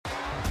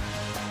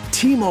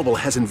T-Mobile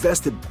has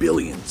invested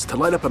billions to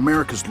light up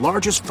America's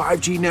largest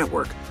 5G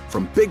network,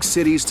 from big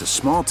cities to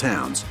small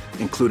towns,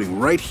 including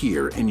right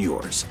here in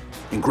yours.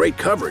 And great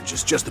coverage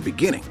is just the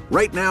beginning.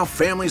 Right now,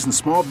 families and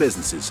small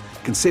businesses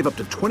can save up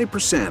to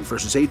 20%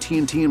 versus AT&T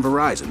and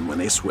Verizon when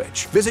they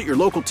switch. Visit your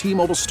local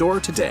T-Mobile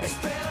store today.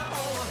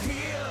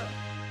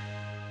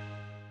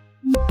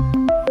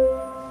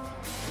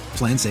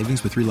 Plan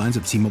savings with 3 lines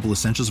of T-Mobile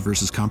Essentials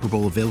versus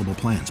comparable available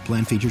plans.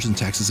 Plan features and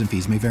taxes and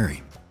fees may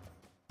vary.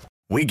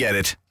 We get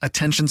it.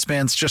 Attention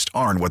spans just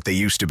aren't what they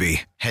used to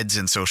be. Heads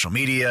in social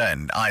media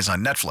and eyes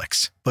on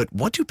Netflix. But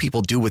what do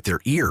people do with their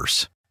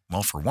ears?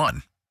 Well, for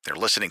one, they're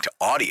listening to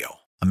audio.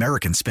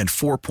 Americans spend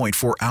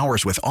 4.4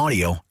 hours with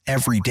audio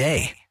every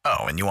day. Oh,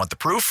 and you want the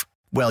proof?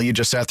 Well, you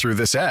just sat through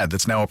this ad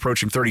that's now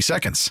approaching 30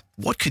 seconds.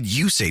 What could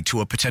you say to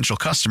a potential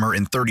customer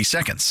in 30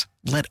 seconds?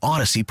 Let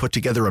Odyssey put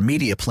together a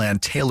media plan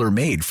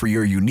tailor-made for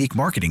your unique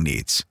marketing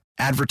needs.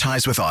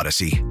 Advertise with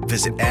Odyssey.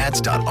 Visit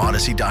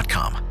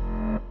ads.odyssey.com.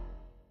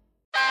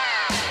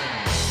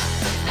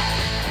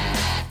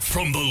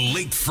 From the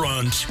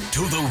lakefront to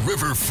the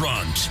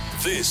riverfront,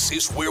 this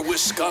is where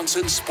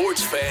Wisconsin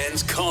sports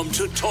fans come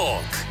to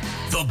talk.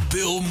 The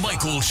Bill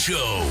Michaels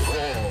Show.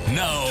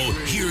 Now,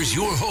 here's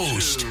your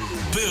host,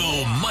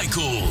 Bill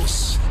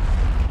Michaels.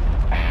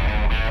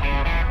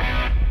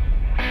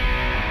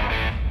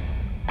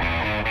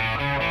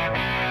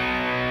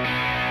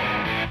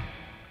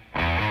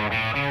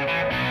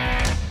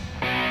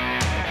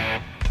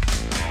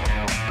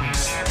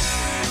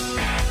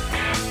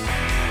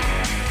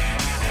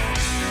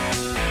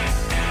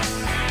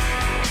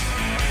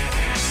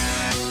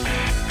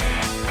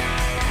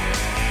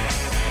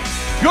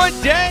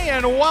 Good day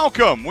and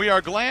welcome. We are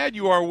glad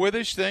you are with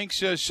us.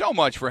 Thanks so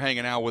much for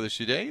hanging out with us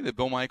today. The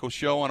Bill Michaels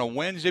Show on a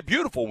Wednesday,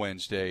 beautiful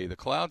Wednesday. The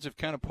clouds have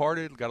kind of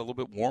parted, got a little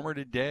bit warmer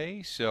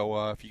today.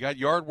 So if you got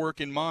yard work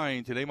in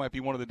mind, today might be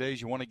one of the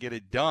days you want to get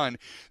it done.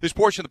 This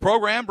portion of the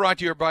program brought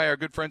to you by our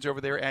good friends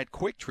over there at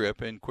Quick Trip.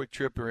 And Quick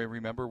Trip,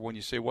 remember when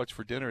you say what's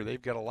for dinner,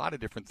 they've got a lot of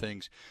different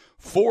things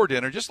for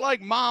dinner, just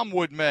like Mom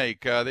would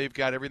make. They've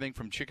got everything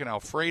from chicken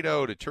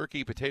Alfredo to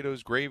turkey,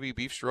 potatoes, gravy,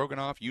 beef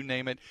stroganoff, you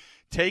name it.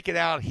 Take it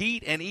out,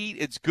 heat and eat.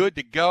 It's good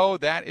to go.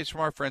 That is from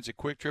our friends at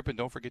Quick Trip, and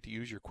don't forget to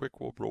use your Quick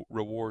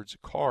Rewards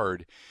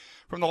card.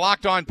 From the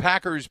Locked On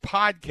Packers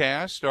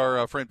podcast,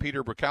 our friend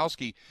Peter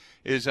Bukowski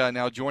is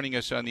now joining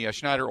us on the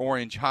Schneider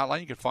Orange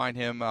Hotline. You can find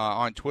him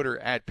on Twitter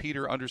at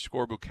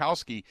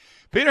Peter_Bukowski.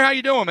 Peter, how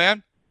you doing,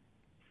 man?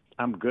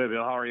 I'm good,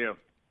 Bill. How are you?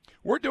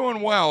 We're doing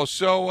well.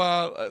 So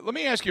let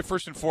me ask you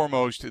first and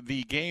foremost,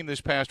 the game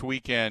this past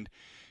weekend,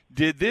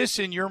 did this,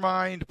 in your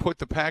mind, put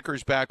the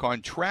Packers back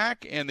on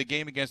track, and the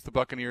game against the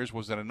Buccaneers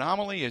was an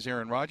anomaly, as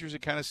Aaron Rodgers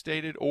had kind of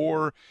stated,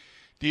 or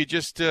do you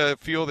just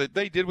feel that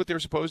they did what they were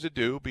supposed to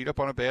do, beat up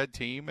on a bad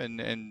team,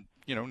 and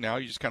you know, now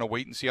you just kind of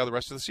wait and see how the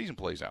rest of the season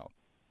plays out?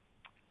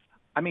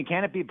 I mean,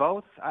 can it be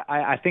both?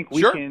 I think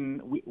we Sure.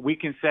 we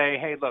can say,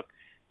 hey, look,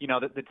 you know,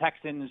 the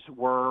Texans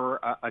were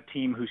a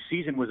team whose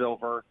season was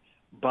over,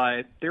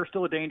 but they're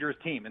still a dangerous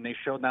team, and they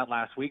showed that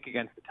last week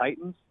against the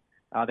Titans.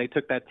 They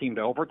took that team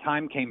to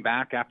overtime, came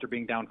back after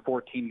being down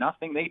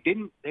 14-0. They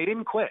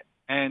didn't quit.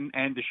 And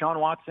Deshaun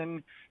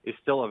Watson is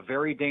still a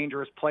very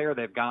dangerous player.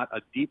 They've got a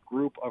deep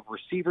group of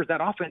receivers.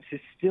 That offense is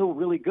still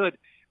really good.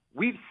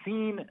 We've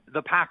seen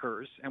the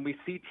Packers, and we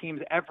see teams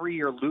every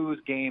year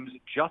lose games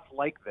just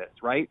like this,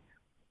 right?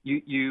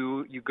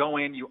 You go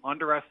in, you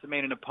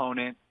underestimate an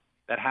opponent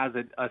that has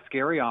a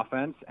scary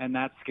offense, and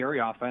that scary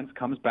offense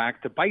comes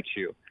back to bite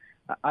you.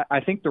 I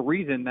think the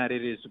reason that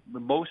it is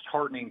the most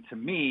heartening to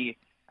me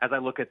as I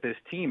look at this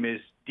team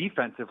is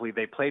defensively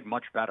they played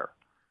much better.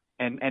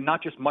 And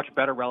not just much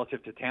better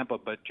relative to Tampa,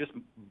 but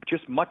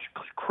just much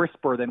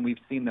crisper than we've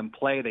seen them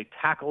play. They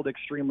tackled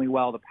extremely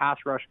well. The pass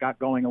rush got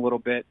going a little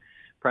bit.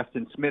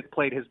 Preston Smith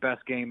played his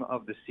best game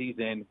of the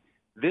season.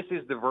 This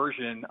is the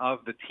version of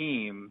the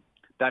team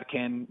that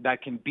can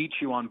beat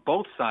you on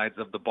both sides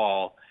of the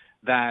ball,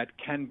 that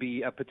can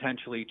be a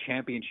potentially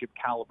championship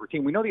caliber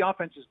team. We know the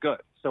offense is good.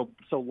 So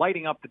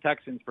lighting up the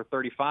Texans for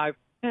 35,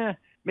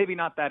 maybe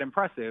not that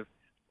impressive.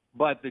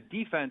 But the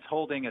defense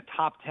holding a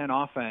top 10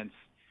 offense,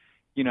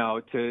 you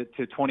know, to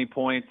 20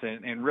 points,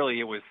 and really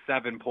it was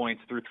 7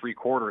 points through 3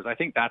 quarters. I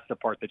think that's the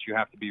part that you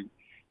have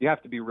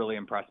to be really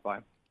impressed by.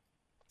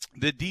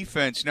 The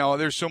defense, now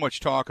there's so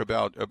much talk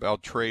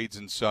about trades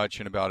and such,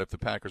 and about if the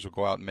Packers will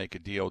go out and make a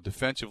deal.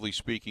 Defensively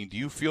speaking, do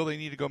you feel they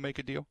need to go make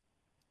a deal?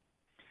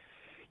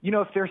 You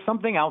know, if there's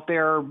something out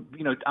there,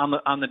 you know,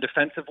 on the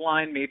defensive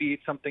line, maybe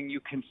it's something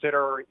you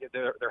consider.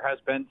 There has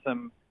been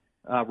some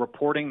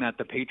reporting that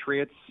the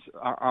Patriots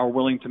are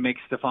willing to make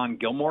Stephon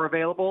Gilmore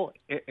available.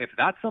 If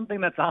that's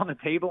something that's on the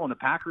table, and the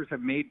Packers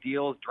have made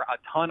deals, a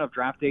ton of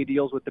draft day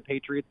deals with the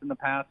Patriots in the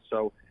past,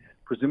 so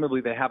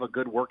presumably they have a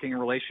good working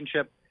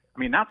relationship. I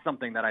mean, that's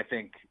something that I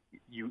think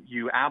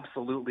you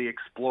absolutely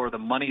explore. The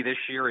money this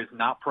year is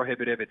not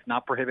prohibitive. It's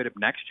not prohibitive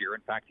next year.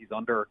 In fact, he's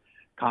under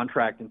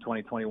contract in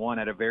 2021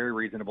 at a very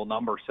reasonable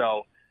number.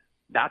 So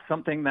that's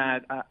something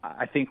that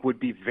I think would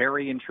be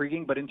very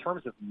intriguing. But in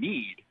terms of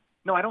need,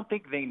 No, I don't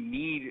think they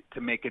need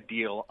to make a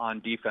deal on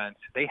defense.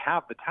 They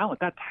have the talent.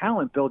 That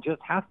talent, Bill,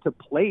 just has to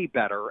play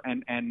better.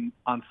 And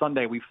on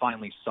Sunday, we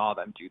finally saw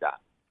them do that.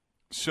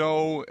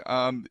 So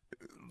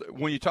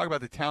when you talk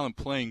about the talent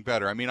playing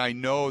better, I mean, I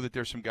know that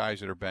there's some guys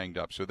that are banged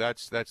up. So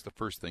that's the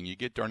first thing. You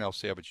get Darnell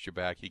Savage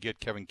back. You get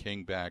Kevin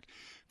King back.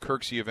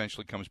 Kirksey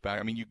eventually comes back.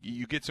 I mean,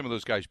 you get some of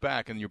those guys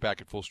back, and you're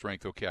back at full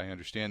strength. Okay, I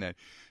understand that.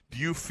 Do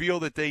you feel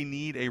that they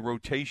need a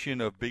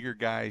rotation of bigger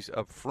guys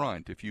up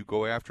front if you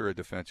go after a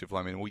defensive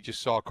lineman? We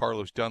just saw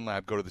Carlos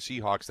Dunlap go to the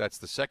Seahawks. That's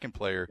the second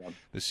player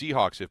the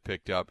Seahawks have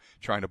picked up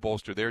trying to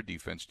bolster their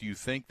defense. Do you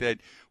think that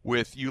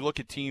you look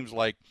at teams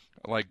like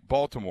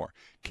Baltimore,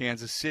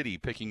 Kansas City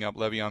picking up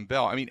Le'Veon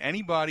Bell, I mean,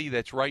 anybody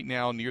that's right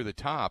now near the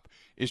top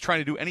is trying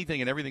to do anything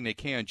and everything they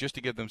can just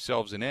to give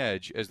themselves an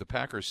edge as the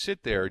Packers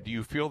sit there. Do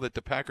you feel that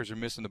the Packers are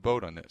missing the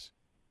boat on this?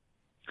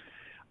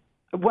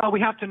 Well, we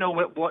have to know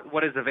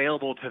what is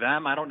available to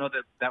them. I don't know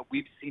that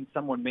we've seen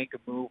someone make a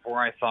move where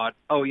I thought,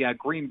 oh, yeah,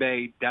 Green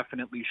Bay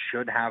definitely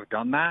should have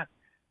done that.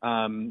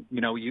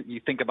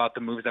 You think about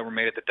the moves that were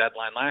made at the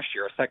deadline last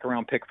year, a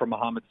second-round pick for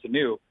Mohamed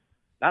Sanu.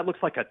 That looks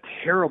like a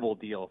terrible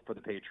deal for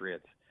the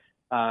Patriots.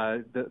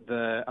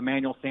 The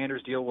Emmanuel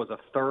Sanders deal was a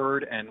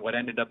third and what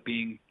ended up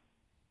being,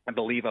 I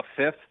believe, a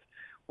fifth.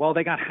 Well,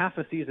 they got half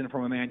a season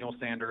from Emmanuel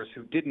Sanders,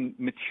 who didn't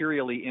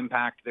materially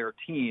impact their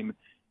team,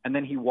 and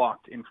then he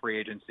walked in free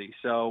agency.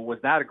 So was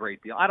that a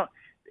great deal?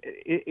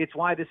 It's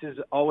why this is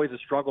always a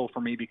struggle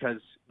for me,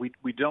 because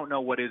we don't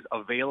know what is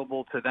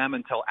available to them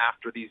until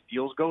after these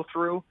deals go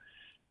through.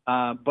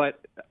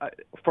 But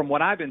from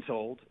what I've been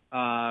told,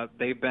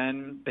 they've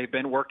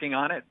been working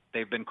on it.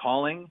 They've been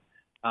calling.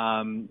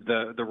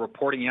 The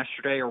reporting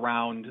yesterday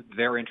around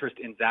their interest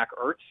in Zach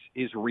Ertz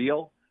is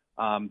real.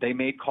 They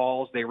made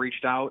calls. They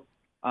reached out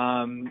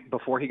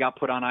before he got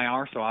put on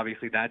IR. So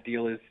obviously that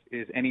deal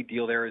is any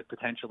deal there is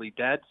potentially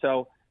dead.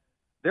 So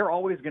they're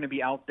always going to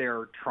be out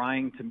there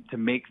trying to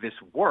make this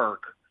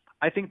work.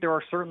 I think there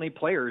are certainly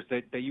players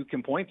that you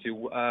can point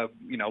to,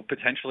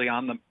 potentially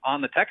on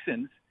the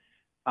Texans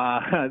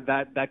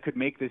that could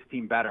make this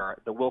team better.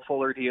 The Will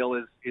Fuller deal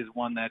is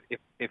one that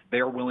if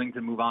they're willing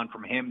to move on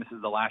from him, this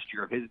is the last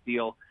year of his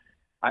deal,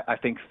 I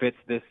think fits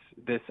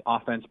this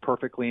offense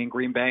perfectly in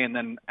Green Bay. And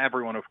then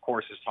everyone, of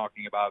course, is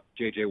talking about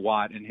J.J.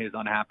 Watt and his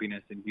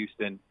unhappiness in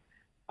Houston.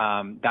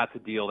 That's a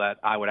deal that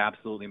I would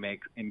absolutely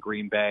make in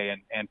Green Bay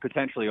and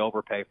potentially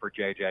overpay for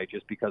J.J.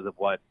 just because of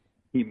what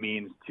he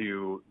means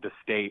to the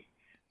state.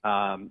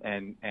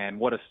 And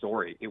what a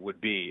story it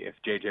would be if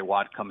J.J.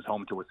 Watt comes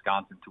home to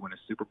Wisconsin to win a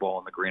Super Bowl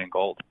in the green and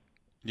gold.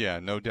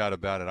 Yeah, no doubt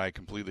about it. I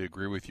completely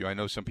agree with you. I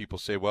know some people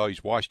say, well,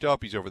 he's washed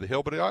up, he's over the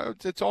hill, but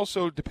it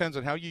also depends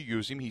on how you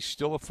use him. He's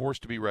still a force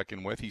to be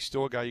reckoned with. He's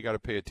still a guy you got to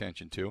pay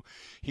attention to.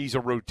 He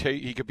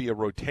could be a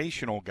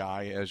rotational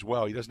guy as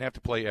well. He doesn't have to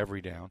play every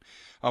down.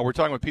 We're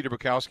talking with Peter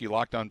Bukowski,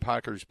 Locked On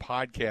Packers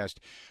podcast.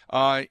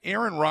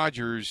 Aaron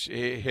Rodgers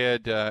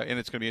had, and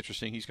it's going to be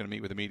interesting, he's going to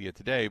meet with the media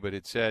today, but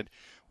it said,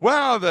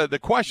 well, the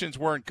questions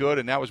weren't good,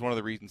 and that was one of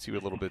the reasons he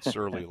was a little bit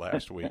surly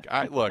last week.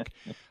 I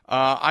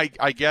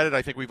get it.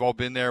 I think we've all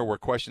been there where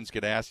questions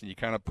get asked, and you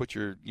kind of put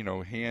your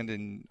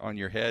hand on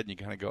your head, and you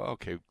kind of go,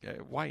 okay,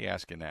 why are you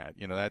asking that?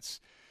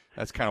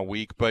 That's kind of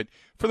weak. But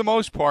for the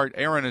most part,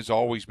 Aaron has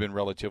always been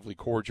relatively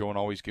cordial and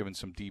always given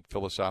some deep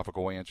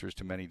philosophical answers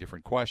to many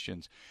different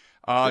questions.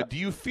 Do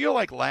you feel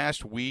like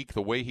last week,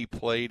 the way he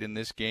played in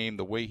this game,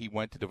 the way he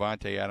went to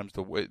Davante Adams,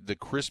 the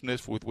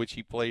crispness with which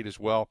he played as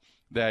well,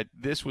 that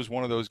this was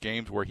one of those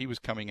games where he was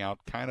coming out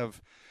kind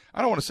of,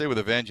 I don't want to say with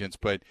a vengeance,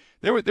 but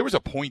there was a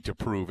point to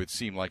prove, it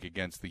seemed like,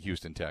 against the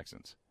Houston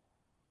Texans?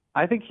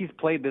 I think he's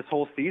played this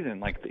whole season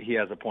like he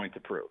has a point to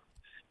prove,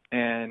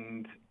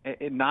 and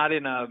not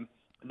in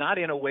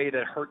a way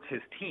that hurts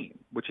his team,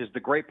 which is the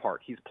great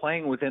part. He's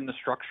playing within the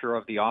structure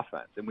of the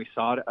offense, and we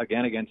saw it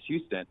again against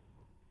Houston.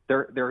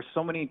 There are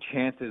so many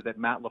chances that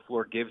Matt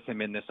LaFleur gives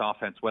him in this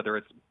offense, whether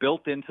it's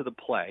built into the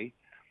play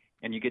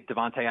and you get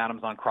Davante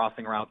Adams on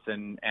crossing routes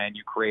and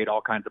you create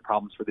all kinds of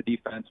problems for the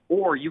defense,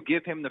 or you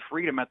give him the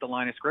freedom at the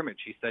line of scrimmage.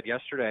 He said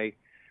yesterday,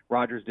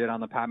 Rodgers did on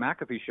the Pat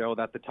McAfee show,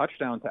 that the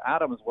touchdown to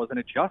Adams was an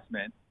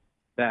adjustment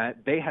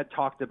that they had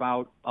talked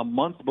about a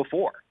month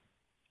before.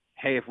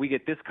 Hey, if we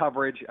get this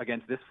coverage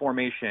against this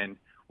formation,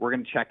 we're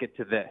going to check it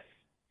to this.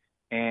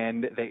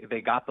 And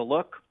they got the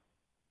look.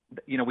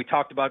 We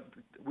talked about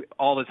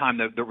all the time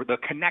the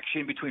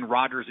connection between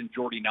Rodgers and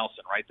Jordy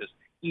Nelson, right? This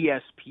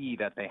ESP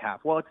that they have.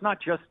 Well, it's not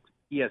just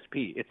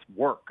ESP; it's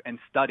work and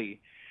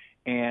study,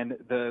 and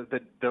the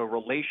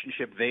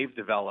relationship they've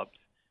developed,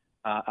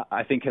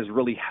 I think, has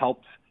really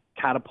helped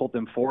catapult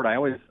them forward. I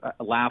always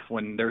laugh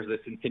when there's this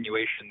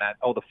insinuation that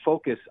the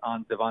focus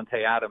on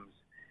Davante Adams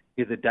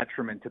is a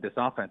detriment to this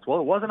offense.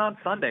 Well, it wasn't on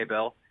Sunday,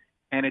 Bill,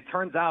 and it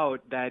turns out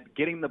that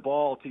getting the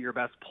ball to your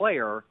best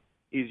player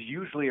is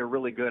usually a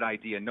really good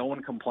idea. No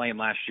one complained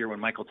last year when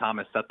Michael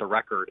Thomas set the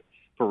record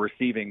for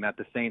receiving that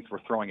the Saints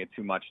were throwing it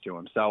too much to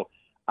him. So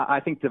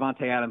I think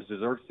Davante Adams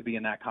deserves to be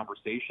in that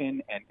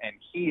conversation, and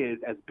he is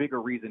as big a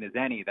reason as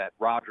any that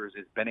Rodgers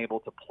has been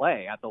able to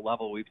play at the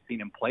level we've seen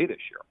him play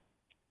this year.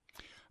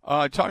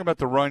 Talking about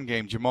the run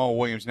game, Jamal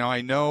Williams. Now,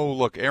 I know,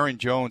 look, Aaron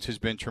Jones has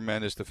been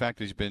tremendous. The fact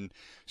that he's been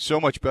so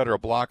much better, a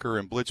blocker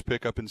and blitz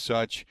pickup and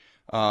such,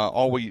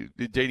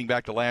 dating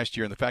back to last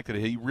year, and the fact that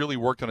he really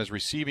worked on his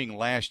receiving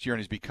last year and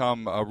has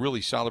become a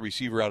really solid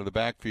receiver out of the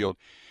backfield.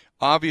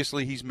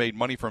 Obviously, he's made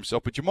money for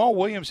himself, but Jamal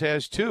Williams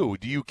has too.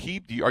 Do you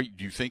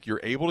think you're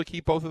able to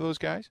keep both of those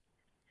guys?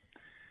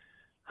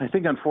 I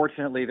think,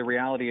 unfortunately, the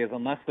reality is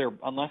unless they're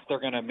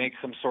going to make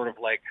some sort of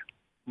like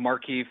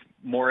Markieff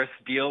Morris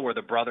deal where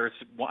the brothers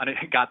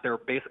got their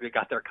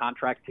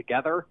contract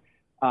together,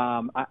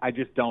 I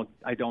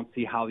don't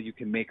see how you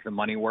can make the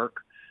money work.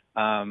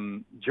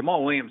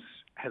 Jamal Williams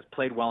has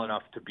played well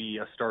enough to be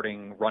a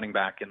starting running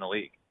back in the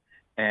league,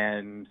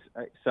 and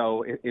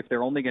so if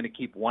they're only going to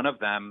keep one of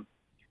them,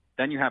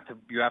 then you have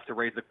to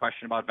raise the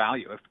question about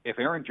value. If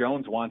Aaron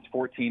Jones wants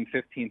 14,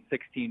 15,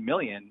 16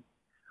 million,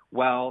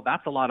 well,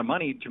 that's a lot of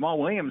money. Jamal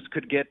Williams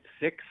could get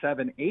 6,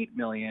 7, 8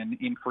 million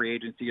in free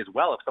agency as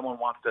well if someone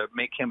wants to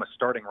make him a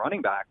starting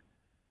running back.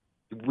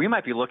 We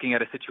might be looking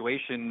at a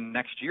situation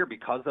next year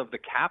because of the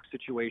cap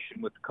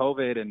situation with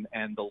COVID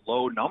and the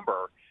low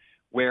number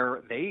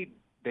where they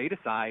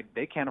decide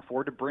they can't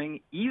afford to bring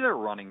either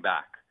running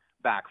back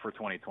for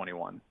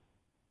 2021.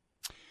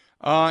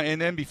 And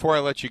then before I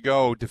let you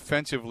go,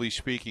 defensively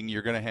speaking,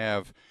 you're going to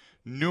have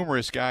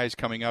numerous guys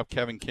coming up,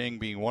 Kevin King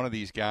being one of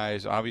these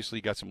guys. Obviously,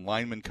 you got some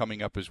linemen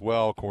coming up as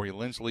well, Corey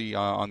Linsley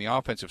on the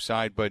offensive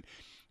side. But,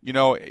 you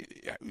know,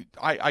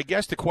 I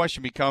guess the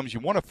question becomes you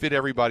want to fit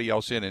everybody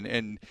else in.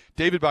 And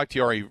David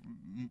Bakhtiari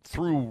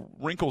threw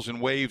wrinkles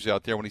and waves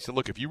out there when he said,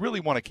 look, if you really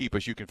want to keep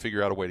us, you can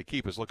figure out a way to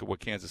keep us. Look at what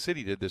Kansas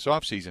City did this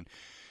offseason.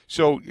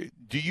 So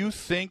do you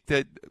think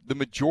that the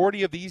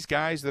majority of these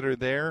guys that are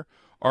there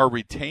are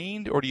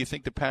retained, or do you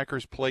think the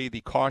Packers play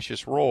the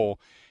cautious role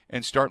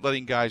and start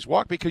letting guys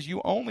walk? Because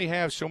you only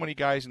have so many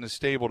guys in the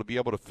stable to be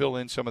able to fill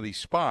in some of these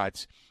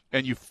spots,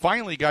 and you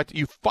finally got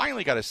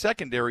a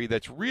secondary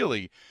that's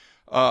really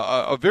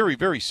a very,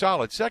 very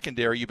solid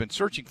secondary. You've been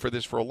searching for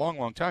this for a long,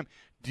 long time.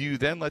 Do you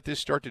then let this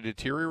start to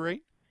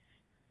deteriorate?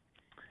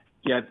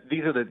 Yeah,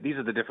 these are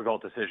the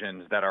difficult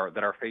decisions that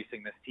are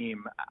facing this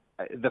team.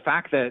 The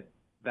fact that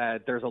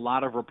there's a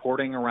lot of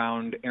reporting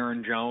around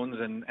Aaron Jones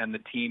and the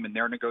team and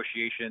their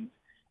negotiations,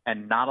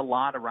 and not a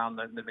lot around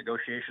the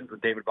negotiations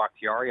with David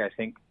Bakhtiari, I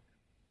think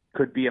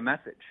could be a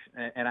message.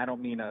 And I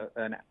don't mean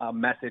a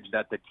message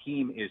that the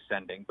team is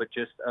sending, but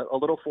just a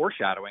little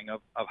foreshadowing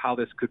of how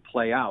this could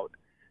play out.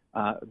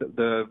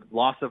 The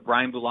loss of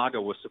Brian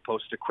Bulaga was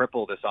supposed to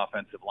cripple this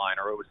offensive line,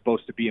 or it was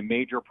supposed to be a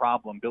major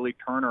problem. Billy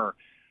Turner,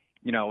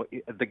 you know,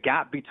 the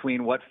gap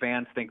between what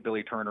fans think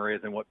Billy Turner is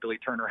and what Billy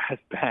Turner has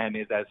been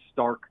is as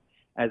stark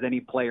as any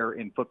player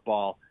in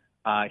football.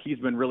 He's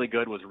been really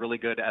good, was really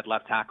good at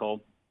left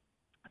tackle.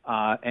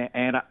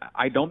 And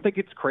I don't think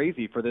it's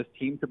crazy for this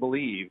team to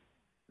believe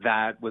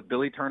that with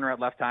Billy Turner at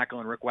left tackle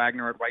and Rick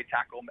Wagner at right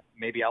tackle,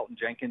 maybe Elton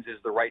Jenkins is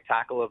the right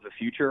tackle of the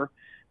future,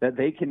 that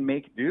they can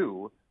make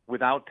do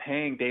without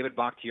paying David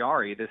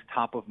Bakhtiari this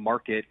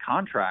top-of-market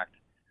contract.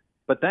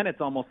 But then it's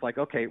almost like,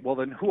 okay, well,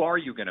 then who are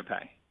you going to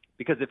pay?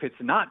 Because if it's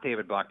not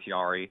David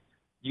Bakhtiari,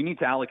 you need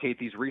to allocate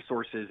these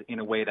resources in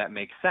a way that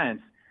makes sense.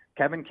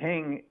 Kevin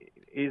King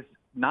is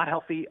not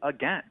healthy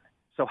again.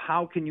 So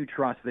how can you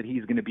trust that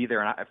he's going to be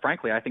there? And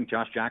frankly, I think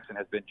Josh Jackson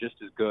has been just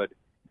as good,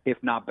 if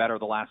not better,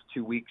 the last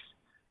 2 weeks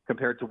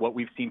compared to what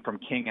we've seen from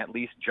King, at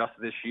least just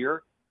this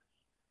year.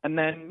 And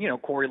then, you know,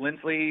 Corey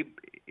Linsley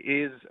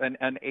is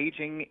an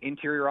aging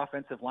interior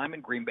offensive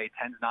lineman. Green Bay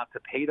tends not to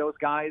pay those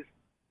guys.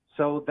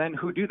 So then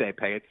who do they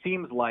pay? It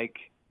seems like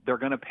they're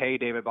going to pay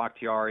David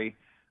Bakhtiari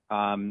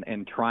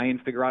and try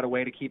and figure out a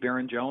way to keep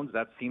Aaron Jones.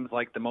 That seems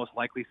like the most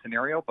likely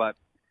scenario, but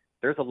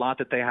there's a lot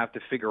that they have to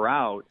figure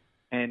out.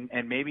 And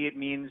maybe it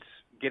means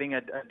getting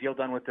a deal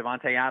done with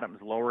Devontae Adams,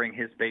 lowering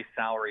his base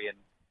salary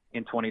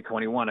in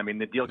 2021. I mean,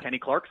 the deal Kenny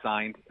Clark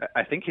signed,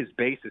 I think his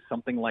base is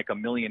something like $1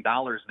 million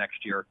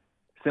next year,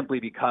 simply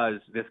because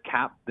this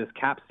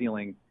cap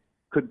ceiling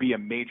could be a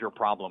major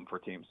problem for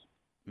teams.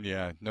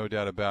 Yeah, no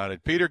doubt about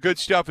it. Peter, good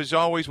stuff as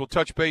always. We'll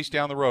touch base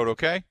down the road,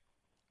 okay?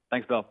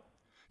 Thanks, Bill.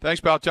 Thanks,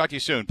 pal. Talk to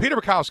you soon. Peter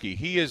Bukowski.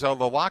 He is on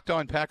the Locked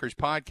On Packers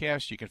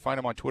podcast. You can find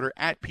him on Twitter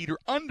at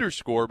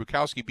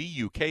Peter_Bukowski,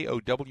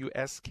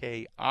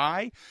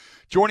 Bukowski.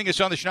 Joining us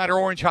on the Schneider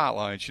Orange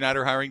Hotline.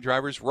 Schneider hiring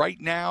drivers right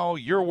now.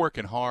 You're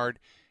working hard,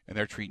 and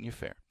they're treating you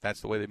fair.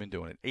 That's the way they've been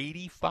doing it.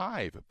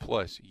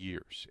 85-plus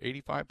years.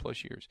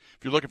 85-plus years.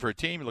 If you're looking for a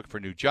team, you're looking for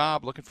a new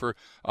job, looking for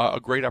a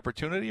great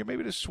opportunity, or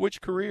maybe to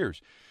switch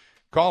careers,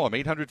 call them,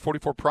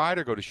 844-PRIDE,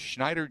 or go to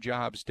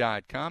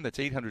SchneiderJobs.com. That's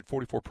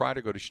 844-PRIDE,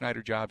 or go to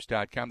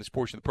SchneiderJobs.com. This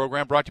portion of the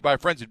program brought to you by our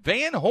friends at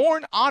Van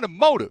Horn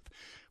Automotive.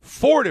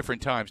 4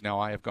 different times now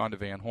I have gone to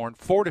Van Horn.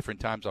 4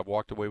 different times I've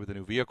walked away with a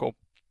new vehicle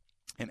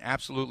and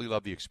absolutely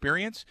love the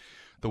experience.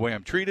 the way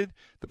I'm treated,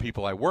 the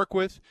people I work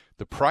with,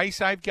 the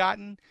price I've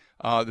gotten,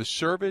 the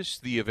service,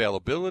 the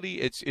availability.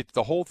 It's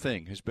the whole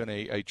thing has been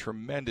a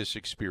tremendous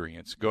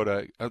experience. Go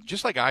to,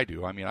 just like I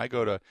do. I mean, I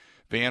go to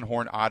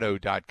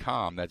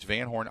VanHornAuto.com. That's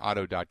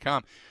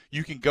VanHornAuto.com.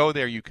 You can go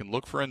there. You can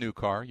look for a new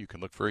car. You can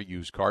look for a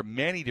used car.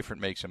 Many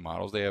different makes and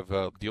models. They have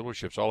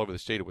dealerships all over the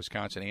state of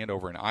Wisconsin and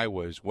over in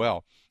Iowa as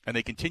well. And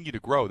they continue to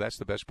grow. That's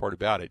the best part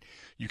about it.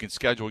 You can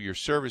schedule your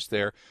service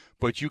there,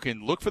 but you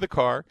can look for the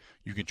car.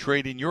 You can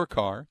trade in your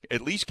car,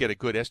 at least get a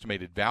good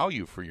estimated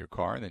value for your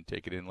car, and then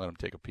take it in and let them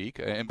take a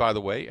peek. And by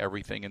the way,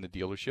 everything in the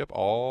dealership,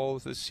 all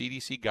the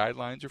CDC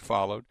guidelines are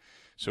followed,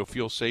 so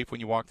feel safe when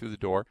you walk through the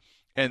door.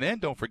 And then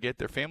don't forget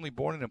they're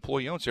family-born and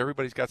employee-owned, so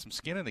everybody's got some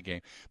skin in the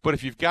game. But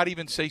if you've got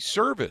even, say,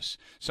 service,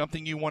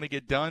 something you want to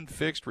get done,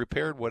 fixed,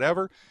 repaired,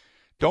 whatever,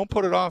 don't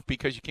put it off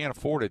because you can't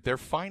afford it. They're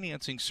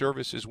financing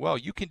service as well.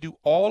 You can do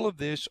all of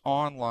this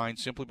online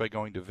simply by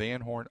going to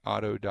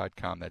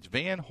VanHornAuto.com. That's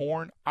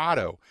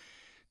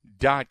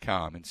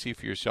VanHornAuto.com, and see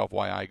for yourself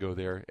why I go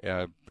there.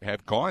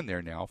 Have gone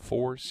there now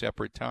 4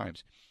 separate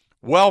times.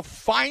 Well,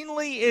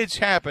 finally it's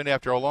happened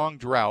after a long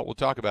drought. We'll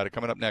talk about it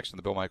coming up next on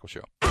The Bill Michaels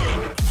Show.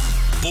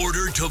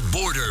 Border to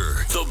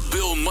Border, the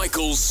Bill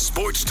Michaels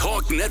Sports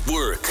Talk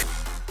Network.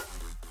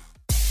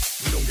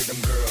 You don't get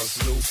them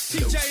girls loose. You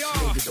don't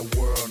get the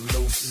world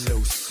loose.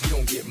 You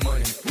don't get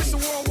money.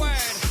 Mr. Worldwide.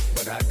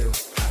 But I do.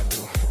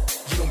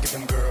 You don't get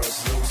them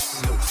girls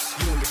loose. You don't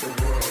get the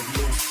world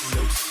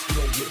loose. You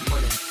don't get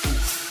money.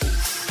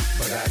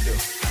 But I do.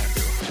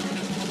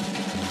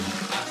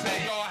 I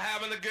say y'all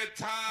having a good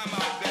time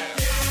out there.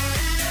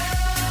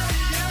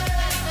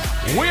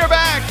 We are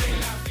back.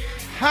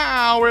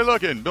 How we're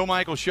looking. Bill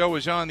Michaels Show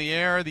is on the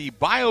air. The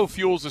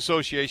Biofuels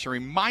Association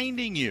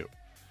reminding you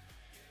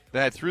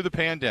that through the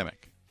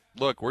pandemic,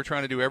 look, we're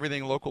trying to do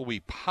everything local we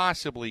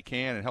possibly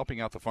can, and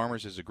helping out the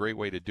farmers is a great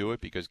way to do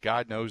it because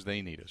God knows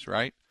they need us,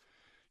 right?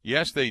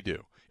 Yes, they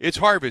do. It's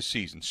harvest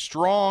season.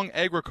 Strong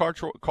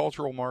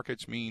agricultural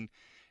markets mean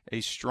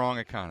a strong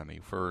economy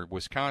for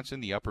Wisconsin,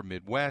 the upper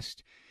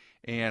Midwest.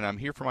 And I'm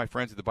here for my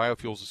friends at the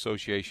Biofuels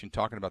Association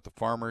talking about the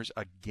farmers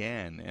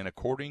again. And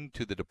according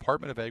to the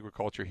Department of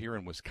Agriculture here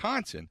in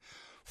Wisconsin,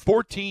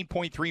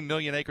 14.3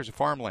 million acres of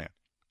farmland.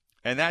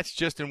 And that's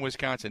just in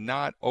Wisconsin,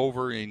 not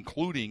over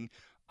including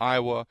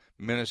Iowa,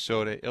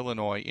 Minnesota,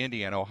 Illinois,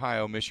 Indiana,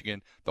 Ohio,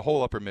 Michigan, the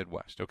whole upper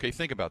Midwest. Okay,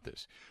 think about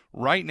this.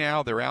 Right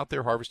now, they're out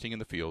there harvesting in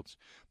the fields,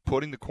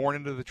 putting the corn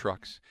into the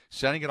trucks,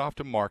 sending it off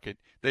to market.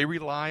 They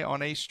rely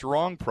on a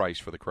strong price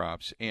for the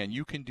crops, and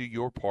you can do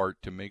your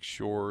part to make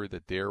sure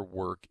that their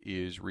work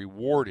is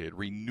rewarded.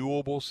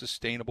 Renewable,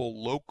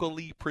 sustainable,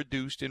 locally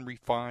produced and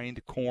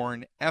refined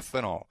corn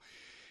ethanol.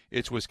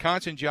 It's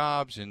Wisconsin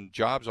jobs and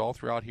jobs all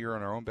throughout here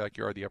in our own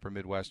backyard, the upper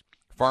Midwest.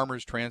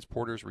 Farmers,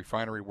 transporters,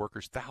 refinery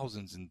workers,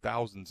 thousands and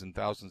thousands and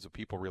thousands of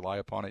people rely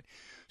upon it.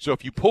 So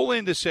if you pull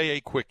into, say,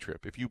 a Quick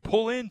Trip, if you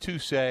pull into,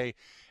 say,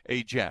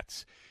 a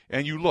Jets,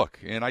 and you look,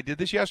 and I did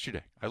this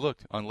yesterday. I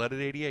looked,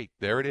 unleaded 88.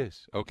 There it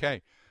is.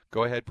 Okay,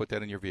 go ahead, put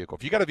that in your vehicle.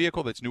 If you got a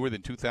vehicle that's newer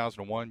than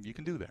 2001, you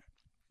can do that.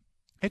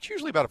 It's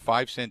usually about a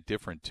 5-cent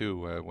difference,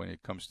 too, when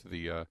it comes to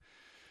the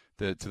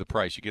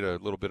price. You get a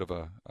little bit of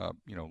a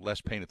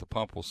less pain at the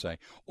pump, we'll say.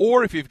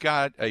 Or if you've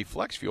got a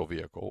flex fuel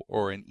vehicle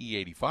or an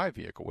E85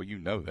 vehicle, well, you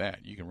know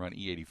that. You can run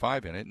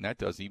E85 in it, and that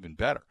does even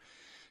better.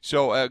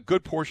 So a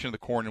good portion of the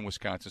corn in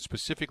Wisconsin,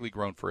 specifically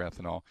grown for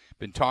ethanol.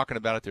 Been talking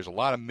about it. There's a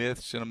lot of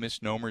myths and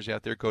misnomers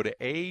out there. Go to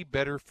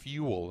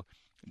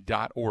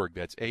abetterfuel.org.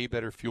 That's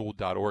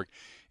abetterfuel.org.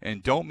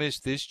 And don't miss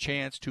this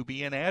chance to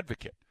be an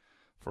advocate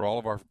for all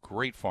of our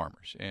great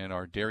farmers and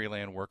our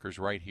dairyland workers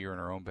right here in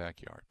our own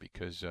backyard,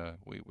 because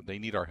they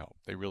need our help.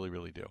 They really,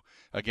 really do.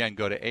 Again,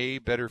 go to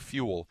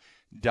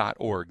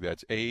abetterfuel.org.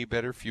 That's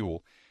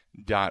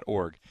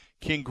abetterfuel.org.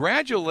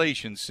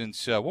 Congratulations.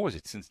 Since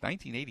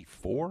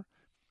 1984,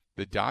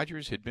 the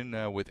Dodgers had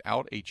been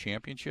without a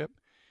championship,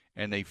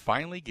 and they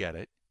finally get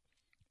it.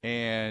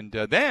 And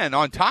then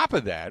on top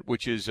of that,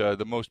 which is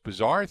the most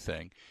bizarre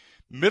thing,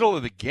 middle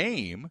of the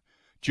game,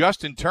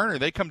 Justin Turner,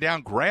 they come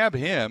down, grab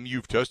him.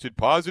 You've tested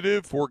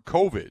positive for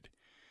COVID.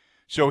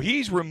 So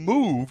he's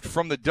removed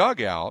from the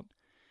dugout,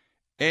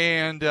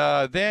 and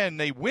then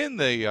they win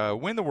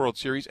the World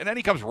Series, and then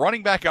he comes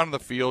running back out on the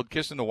field,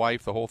 kissing the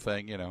wife, the whole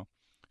thing, you know.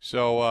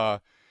 So,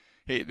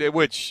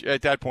 which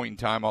at that point in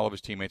time, all of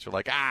his teammates are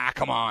like,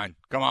 come on,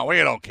 we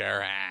don't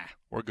care.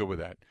 We're good with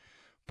that.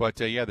 But,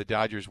 the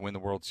Dodgers win the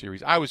World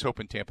Series. I was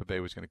hoping Tampa Bay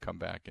was going to come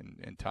back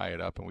and tie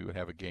it up, and we would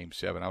have a Game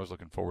 7. I was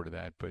looking forward to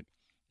that, but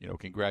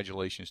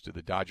congratulations to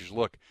the Dodgers.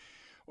 Look,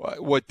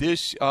 what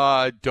this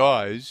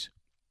does,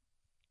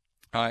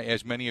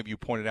 as many of you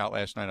pointed out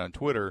last night on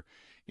Twitter,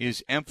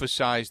 is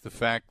emphasize the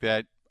fact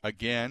that,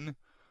 again,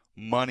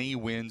 money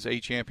wins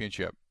a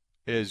championship.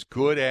 As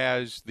good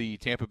as the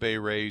Tampa Bay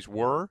Rays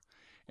were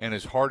and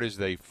as hard as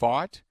they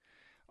fought,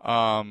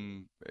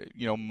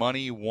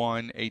 money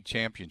won a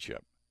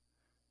championship.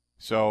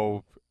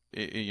 So,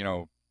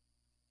 it's,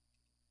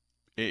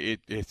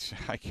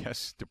 I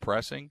guess,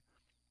 depressing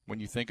when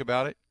you think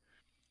about it.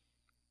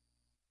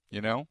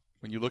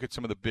 When you look at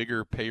some of the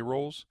bigger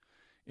payrolls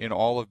in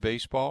all of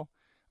baseball.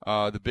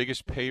 The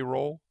biggest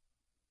payroll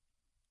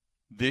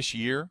this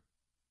year,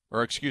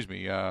 or excuse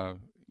me,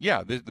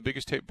 the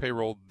biggest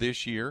payroll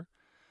this year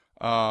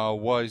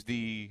was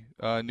the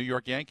New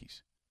York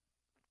Yankees.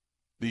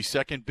 The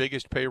second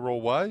biggest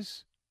payroll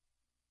was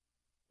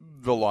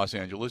the Los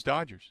Angeles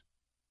Dodgers.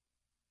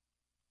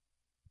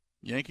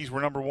 Yankees were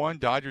number 1,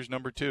 Dodgers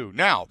number 2.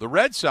 Now, the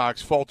Red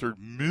Sox faltered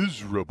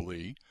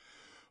miserably,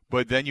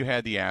 but then you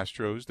had the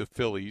Astros, the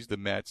Phillies, the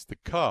Mets, the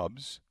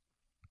Cubs,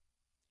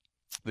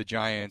 the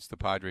Giants, the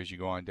Padres. You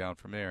go on down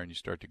from there, and you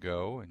start to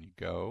go, and you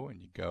go,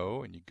 and you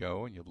go, and you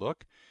go, and you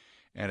look.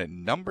 And at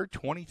number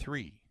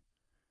 23,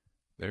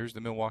 there's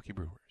the Milwaukee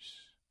Brewers.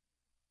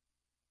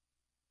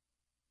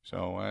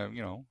 So,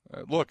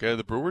 look,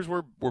 the Brewers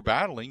were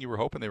battling. You were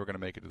hoping they were going to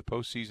make it to the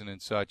postseason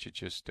and such. It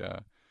just,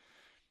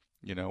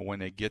 when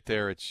they get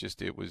there, it's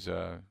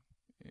a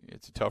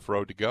tough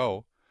road to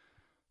go.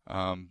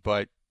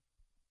 But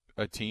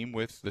a team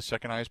with the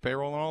second highest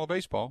payroll in all of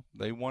baseball,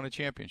 they won a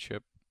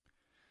championship.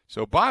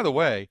 So, by the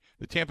way,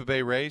 the Tampa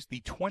Bay Rays,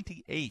 the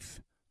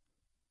 28th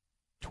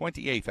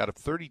out of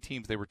 30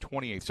 teams, they were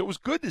 28th. So it was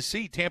good to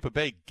see Tampa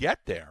Bay get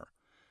there.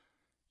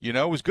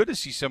 It was good to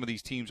see some of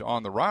these teams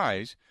on the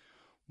rise.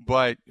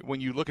 But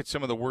when you look at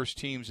some of the worst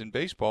teams in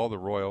baseball, the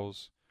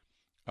Royals,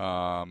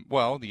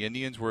 the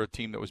Indians were a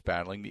team that was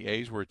battling. The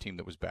A's were a team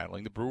that was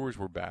battling. The Brewers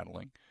were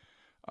battling.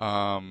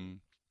 The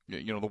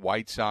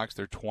White Sox,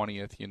 they're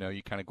 20th.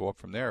 You kind of go up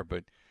from there.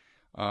 But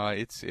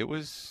it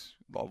was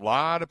a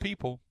lot of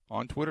people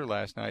on Twitter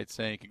last night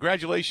saying,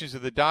 congratulations to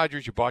the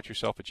Dodgers, you bought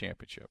yourself a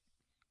championship.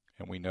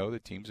 And we know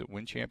that teams that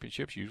win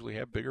championships usually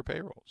have bigger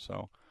payrolls.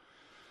 So,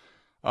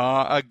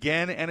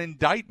 again, an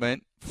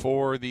indictment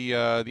for the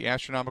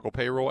astronomical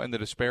payroll and the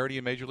disparity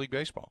in Major League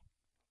Baseball.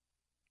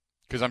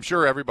 Because I'm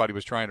sure everybody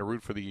was trying to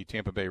root for the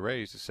Tampa Bay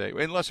Rays to say,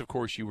 unless, of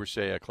course, you were,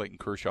 say, a Clayton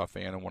Kershaw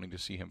fan and wanting to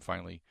see him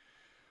finally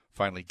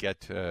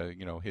get,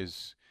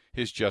 his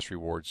just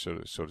rewards, so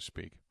to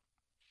speak.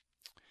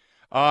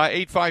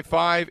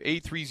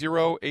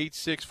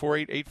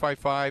 855-830-8648,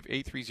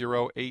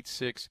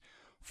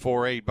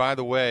 855-830-8648. By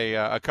the way,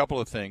 a couple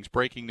of things.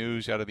 Breaking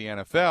news out of the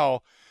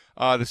NFL.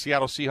 The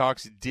Seattle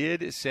Seahawks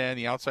did send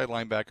the outside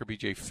linebacker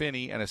B.J.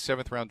 Finney and a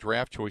 7th-round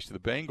draft choice to the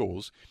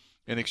Bengals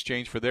in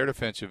exchange for their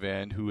defensive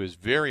end, who is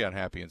very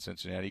unhappy in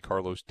Cincinnati,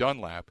 Carlos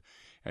Dunlap.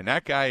 And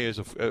that guy is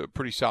a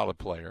pretty solid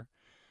player.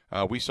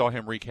 We saw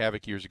him wreak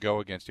havoc years ago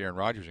against Aaron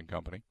Rodgers and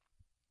company.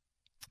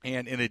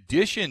 And in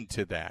addition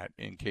to that,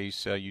 in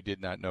case you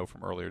did not know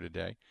from earlier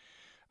today,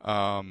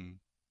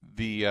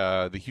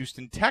 the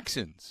Houston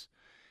Texans,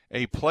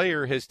 a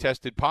player has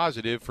tested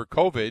positive for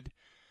COVID,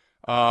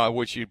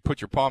 which you put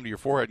your palm to your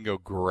forehead and go,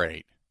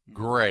 great.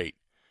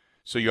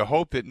 So you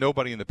hope that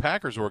nobody in the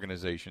Packers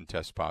organization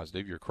tests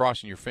positive. You're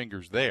crossing your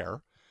fingers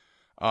there.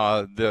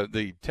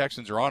 The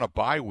Texans are on a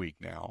bye week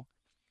now.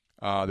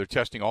 They're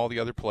testing all the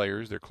other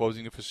players. They're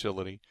closing the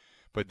facility.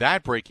 But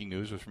that breaking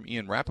news was from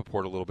Ian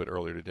Rappaport a little bit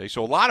earlier today.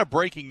 So a lot of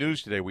breaking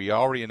news today. We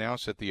already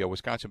announced that the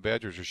Wisconsin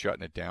Badgers are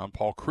shutting it down.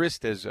 Paul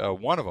Chryst, as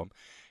one of them,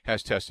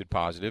 has tested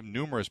positive.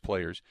 Numerous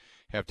players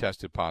have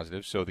tested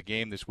positive. So the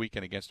game this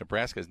weekend against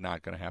Nebraska is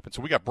not going to happen.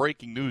 So we got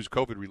breaking news,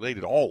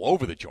 COVID-related, all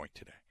over the joint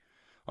today.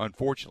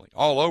 Unfortunately,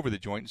 all over the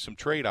joint, and some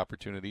trade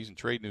opportunities and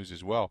trade news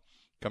as well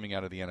coming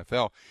out of the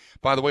NFL.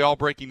 By the way, all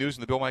breaking news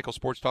in the Bill Michaels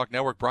Sports Talk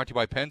Network brought to you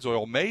by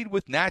Pennzoil. Made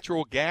with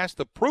natural gas.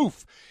 The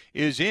proof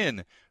is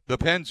in the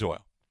Pennzoil.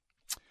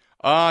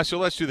 So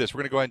let's do this. We're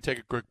going to go ahead and take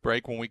a quick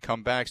break. When we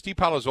come back, Steve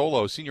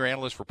Palazzolo, senior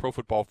analyst for Pro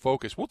Football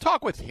Focus. We'll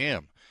talk with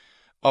him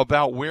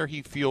about where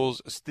he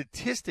feels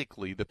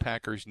statistically the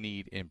Packers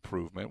need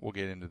improvement. We'll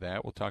get into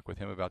that. We'll talk with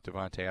him about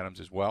Davante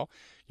Adams as well.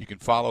 You can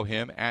follow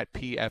him at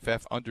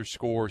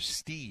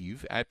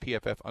PFF_Steve, at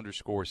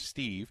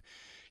PFF_Steve.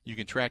 You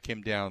can track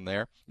him down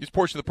there. This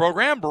portion of the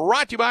program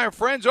brought to you by our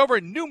friends over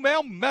at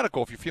NuMale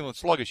Medical. If you're feeling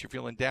sluggish, you're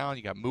feeling down,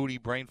 you got moody,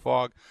 brain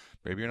fog,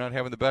 maybe you're not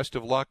having the best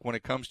of luck when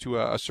it comes to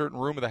a certain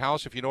room of the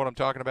house, if you know what I'm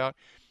talking about,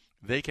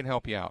 they can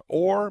help you out.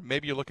 Or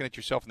maybe you're looking at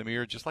yourself in the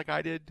mirror just like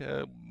I did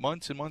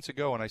months and months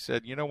ago, and I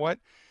said, you know what,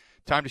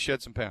 time to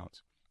shed some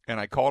pounds. And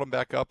I called them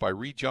back up. I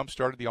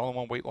re-jump-started the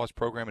all-in-one weight loss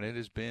program, and it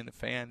has been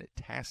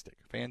fantastic.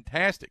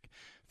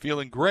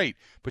 Feeling great.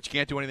 But you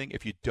can't do anything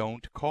if you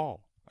don't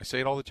call. I say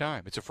it all the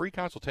time. It's a free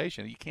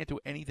consultation. You can't do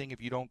anything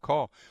if you don't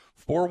call.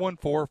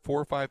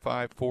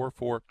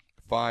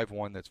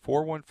 414-455-4451. That's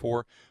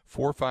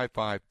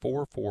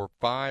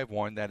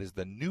 414-455-4451. That is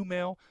the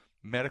NuMale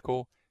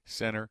Medical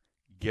Center.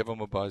 Give them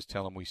a buzz.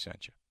 Tell them we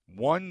sent you.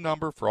 One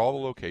number for all the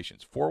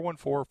locations,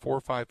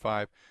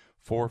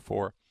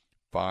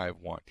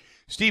 414-455-4451.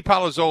 Steve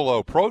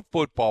Palazzolo, Pro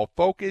Football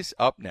Focus,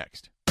 up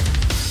next.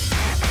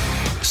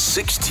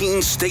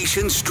 16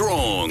 stations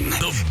strong.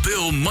 The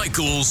Bill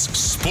Michaels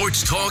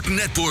Sports Talk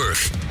Network.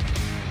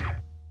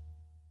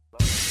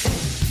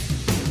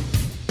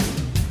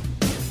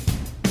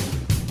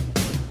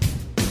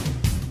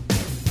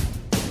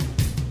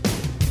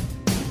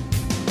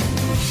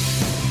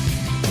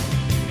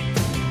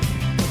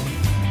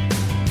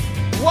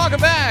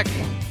 Welcome back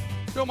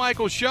Bill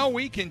Michaels Show.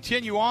 We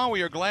continue on.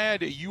 We are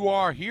glad you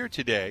are here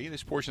today.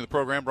 This portion of the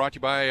program brought to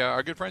you by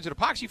our good friends at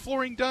Epoxy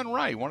Flooring Done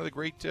Right. One of the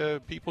great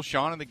people,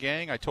 Sean and the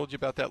gang. I told you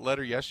about that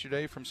letter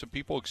yesterday from some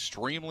people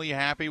extremely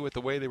happy with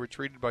the way they were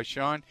treated by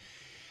Sean.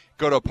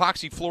 Go to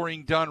Epoxy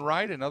Flooring Done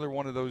Right, another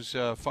one of those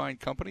fine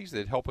companies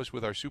that help us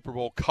with our Super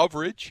Bowl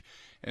coverage,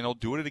 and they'll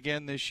do it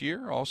again this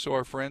year. Also,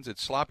 our friends at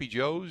Sloppy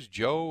Joe's,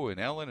 Joe and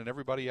Ellen and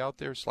everybody out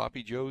there,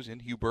 Sloppy Joe's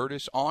in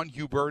Hubertus, on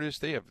Hubertus.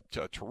 They have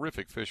a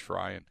terrific fish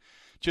fry and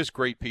just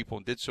great people,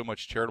 and did so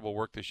much charitable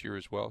work this year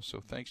as well. So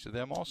thanks to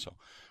them also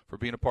for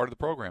being a part of the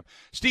program.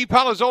 Steve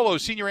Palazzolo,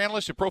 senior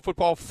analyst at Pro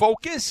Football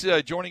Focus,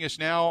 joining us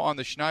now on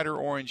the Schneider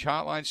Orange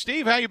Hotline.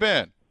 Steve, how you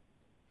been?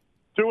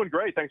 Doing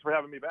great. Thanks for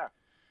having me back.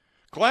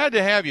 Glad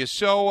to have you.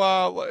 So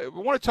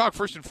we want to talk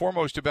first and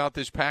foremost about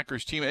this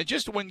Packers team. And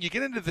just when you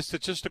get into the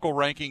statistical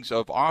rankings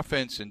of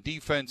offense and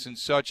defense and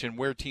such and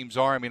where teams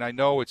are, I mean, I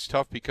know it's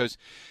tough because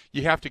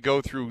you have to go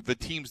through the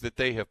teams that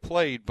they have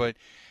played, but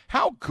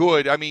how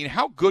good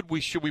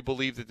should we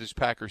believe that this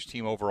Packers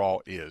team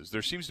overall is?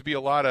 There seems to be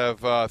a lot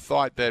of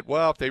thought that,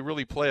 well, if they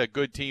really play a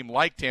good team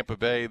like Tampa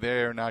Bay,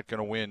 they're not going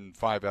to win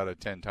 5 out of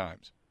 10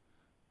 times.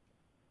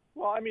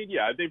 Well, I mean,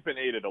 yeah, they've been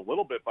aided a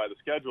little bit by the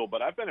schedule,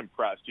 but I've been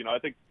impressed. I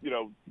think,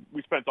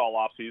 we spent all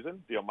offseason,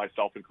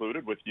 myself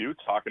included, with you,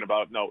 talking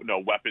about no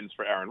weapons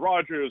for Aaron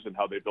Rodgers and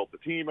how they built the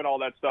team and all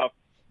that stuff.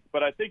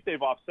 But I think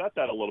they've offset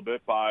that a little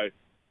bit by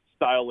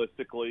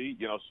stylistically,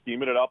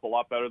 scheming it up a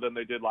lot better than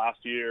they did last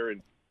year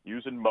and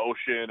using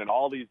motion and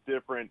all these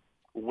different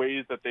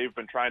ways that they've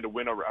been trying to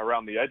win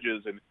around the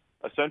edges and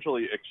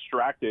essentially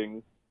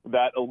extracting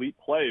that elite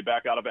play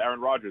back out of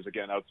Aaron Rodgers,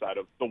 again, outside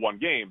of the one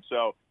game.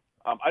 So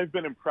I've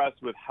been impressed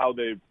with how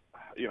they've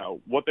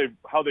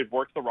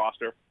worked the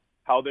roster,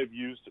 how they've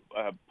used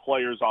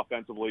players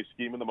offensively,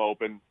 scheming them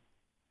open.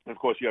 And of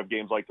course, you have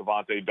games like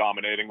Devontae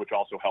dominating, which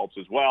also helps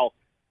as well.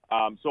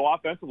 So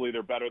offensively,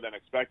 they're better than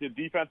expected.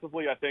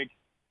 Defensively, I think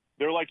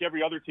they're like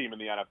every other team in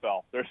the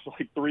NFL. There's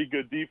like 3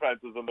 good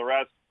defenses, and the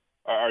rest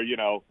are,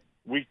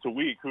 week to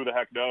week. Who the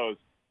heck knows?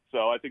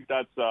 So I think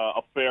that's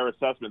a fair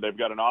assessment. They've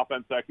got an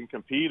offense that can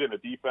compete and a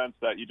defense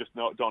that you just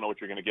don't know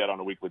what you're going to get on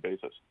a weekly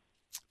basis.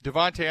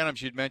 Davante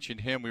Adams, you'd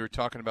mentioned him. We were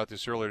talking about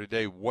this earlier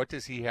today. What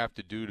does he have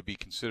to do to be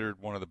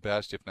considered one of the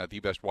best, if not the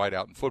best,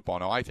 wideout in football?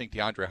 Now, I think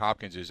DeAndre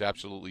Hopkins is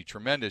absolutely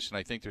tremendous, and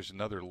I think there's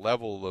another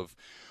level of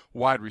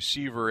wide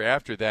receiver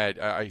after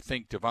that. I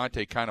think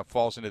Davante kind of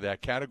falls into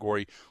that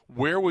category.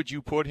 Where would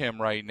you put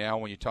him right now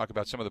when you talk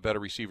about some of the better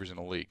receivers in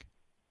the league?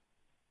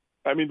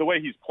 I mean, the way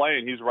he's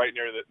playing, he's right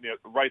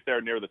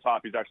there near the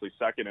top. He's actually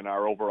second in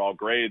our overall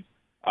grades,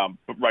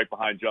 right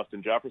behind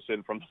Justin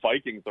Jefferson from the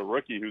Vikings, the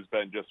rookie, who's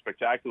been just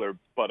spectacular,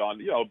 but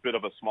on a bit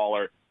of a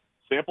smaller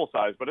sample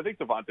size. But I think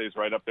Davante's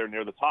right up there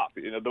near the top.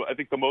 I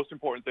think the most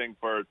important thing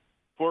for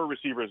a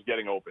receiver is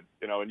getting open.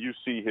 And you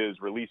see his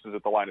releases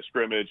at the line of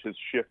scrimmage, his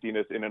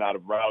shiftiness in and out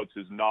of routes,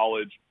 his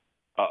knowledge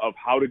of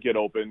how to get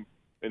open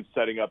and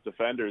setting up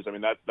defenders. I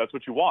mean, that's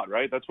what you want,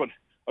 right? That's what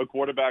a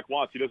quarterback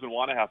wants. He doesn't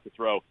want to have to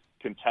throw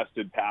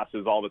contested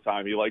passes all the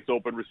time. He likes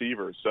open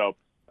receivers. So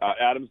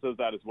Adams does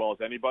that as well as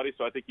anybody.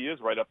 So I think he is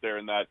right up there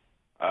in that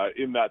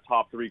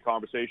top 3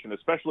 conversation,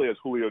 especially as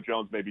Julio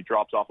Jones maybe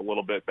drops off a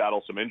little bit,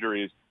 battles some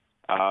injuries.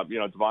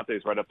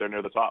 Davante's right up there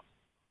near the top.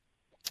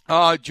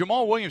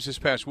 Jamal Williams this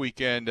past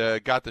weekend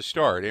got the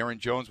start. Aaron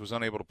Jones was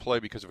unable to play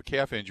because of a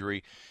calf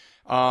injury.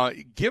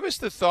 Give us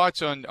the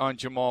thoughts on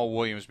Jamal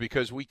Williams,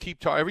 because we keep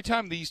talking every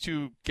time these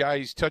two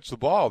guys touch the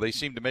ball, they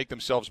seem to make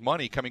themselves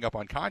money coming up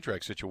on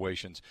contract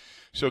situations.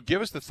 So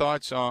give us the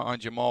thoughts on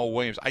Jamal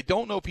Williams. I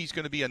don't know if he's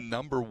going to be a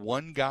number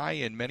 1 guy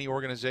in many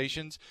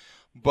organizations,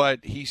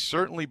 but he's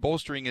certainly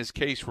bolstering his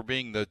case for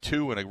being the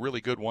 2 and a really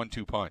good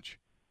 1-2 punch.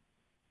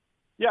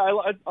 Yeah,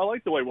 I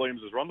like the way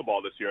Williams has run the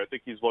ball this year. I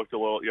think he's looked a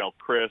little,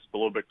 crisp, a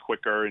little bit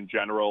quicker in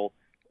general.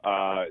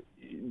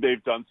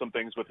 They've done some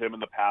things with him in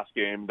the pass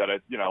game that I,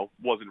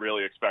 wasn't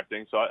really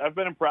expecting. So I've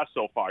been impressed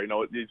so far.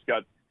 He's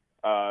got,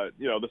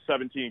 the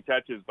 17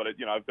 catches, but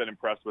I've been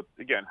impressed with,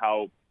 again,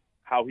 how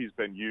he's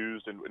been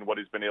used and what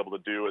he's been able to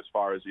do as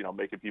far as,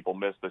 making people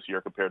miss this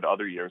year compared to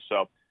other years.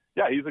 So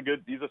yeah, he's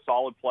a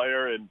solid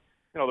player, and,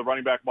 the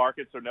running back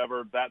markets are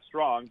never that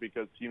strong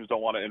because teams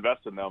don't want to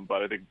invest in them.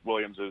 But I think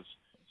Williams is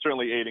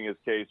certainly aiding his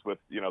case with,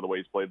 the way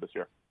he's played this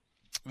year.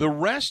 The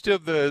rest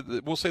of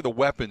we'll say the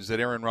weapons that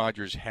Aaron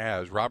Rodgers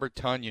has, Robert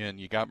Tonyan,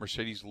 you got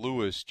Mercedes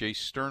Lewis, Jace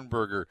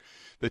Sternberger,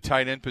 the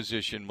tight end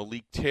position,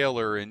 Malik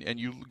Taylor, and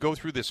you go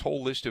through this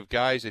whole list of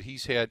guys that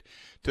he's had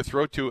to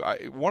throw to.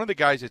 One of the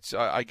guys that's,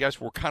 I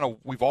guess,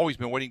 we've always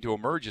been waiting to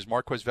emerge is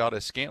Marquez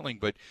Valdes-Scantling.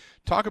 But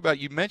talk about,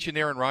 you mentioned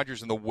Aaron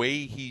Rodgers and the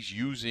way he's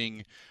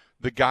using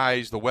the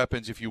guys, the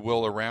weapons, if you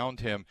will, around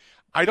him.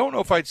 I don't know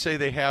if I'd say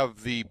they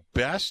have the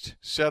best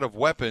set of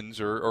weapons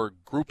or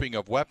grouping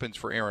of weapons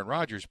for Aaron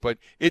Rodgers, but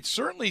it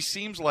certainly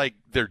seems like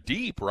they're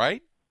deep,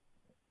 right?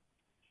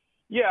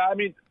 Yeah, I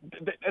mean,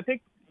 I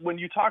think when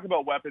you talk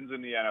about weapons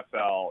in the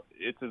NFL,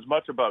 it's as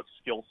much about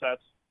skill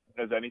sets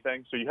as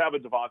anything. So you have a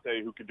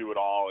Davante who can do it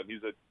all, and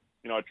he's a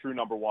true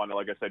number 1, and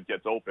like I said,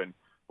 gets open.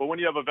 But when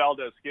you have a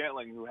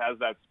Valdez-Scantling who has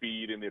that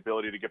speed and the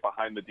ability to get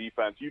behind the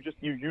defense, you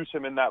use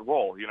him in that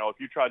role. You know, if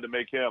you tried to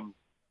make him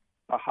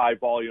a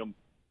high-volume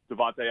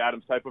Davante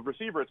Adams type of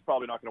receiver, it's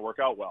probably not going to work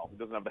out well. He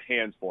doesn't have the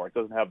hands for it,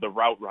 doesn't have the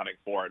route running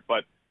for it.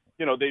 But,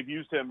 you know, they've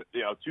used him,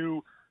 you know,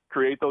 to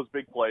create those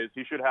big plays.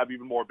 He should have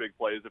even more big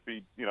plays if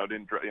he, you know,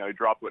 he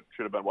dropped what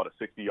should have been,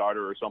 a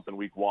 60-yarder or something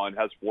week one,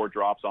 has 4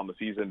 drops on the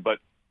season. But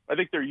I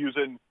think they're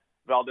using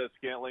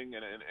Valdez-Scantling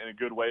in a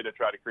good way to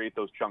try to create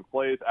those chunk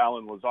plays.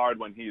 Allen Lazard,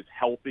 when he's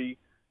healthy,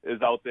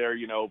 is out there,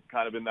 you know,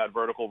 kind of in that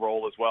vertical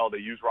role as well. They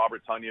use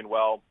Robert Tonyan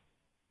well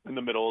in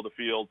the middle of the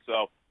field.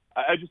 So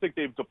I just think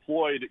they've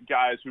deployed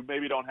guys who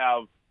maybe don't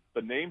have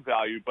the name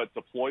value, but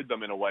deployed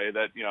them in a way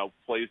that, you know,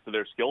 plays to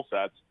their skill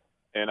sets.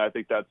 And I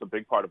think that's a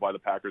big part of why the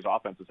Packers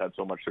offense has had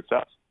so much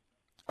success.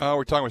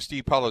 We're talking with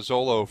Steve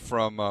Palazzolo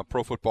from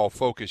Pro Football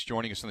Focus,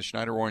 joining us on the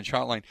Schneider Orange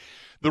Hotline.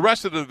 The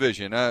rest of the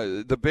division,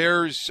 the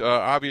Bears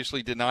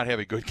obviously did not have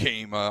a good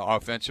game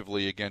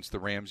offensively against the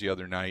Rams the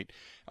other night.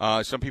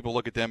 Some people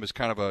look at them as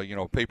kind of a, you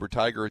know, paper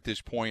tiger at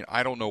this point.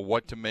 I don't know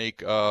what to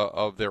make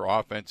of their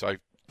offense. I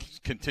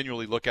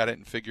continually look at it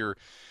and figure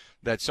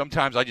that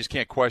sometimes I just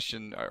can't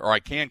question, or I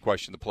can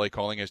question the play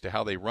calling as to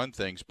how they run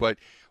things. But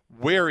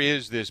where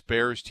is this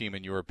Bears team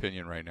in your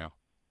opinion right now?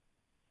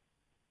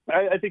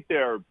 I think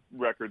their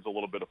record's a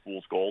little bit of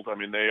fool's gold. I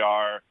mean, they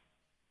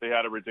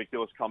had a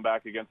ridiculous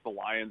comeback against the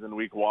Lions in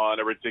week one,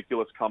 a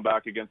ridiculous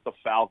comeback against the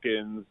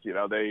Falcons. You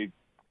know, they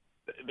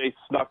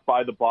snuck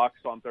by the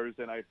Bucs on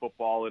Thursday Night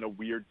Football in a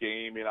weird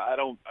game. You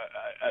know,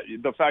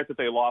 the fact that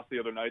they lost the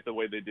other night the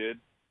way they did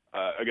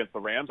against the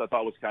Rams, I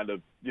thought was kind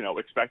of, you know,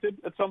 expected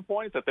at some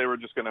point, that they were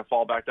just going to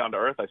fall back down to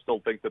earth. I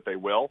still think that they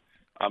will.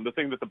 The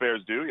thing that the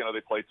Bears do, you know,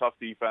 they play tough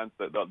defense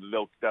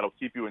that'll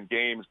keep you in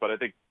games. But I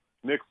think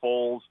Nick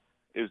Foles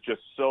is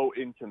just so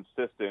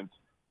inconsistent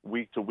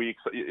week to week,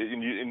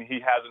 and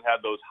he hasn't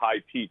had those high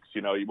peaks.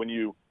 You know, when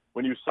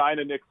you sign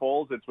a Nick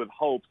Foles, it's with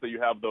hopes that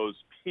you have those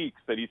peaks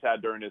that he's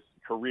had during his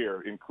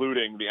career,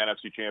 including the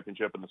NFC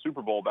Championship and the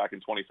Super Bowl back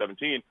in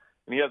 2017, and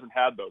he hasn't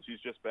had those. He's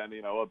just been,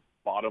 you know, a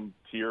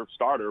bottom-tier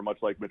starter, much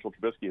like Mitchell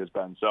Trubisky has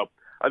been. So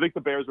I think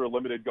the Bears are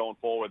limited going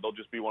forward. They'll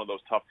just be one of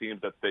those tough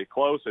teams that stay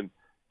close and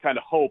kind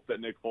of hope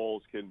that Nick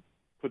Foles can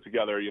put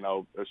together, you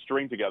know, or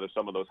string together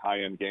some of those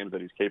high-end games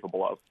that he's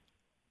capable of.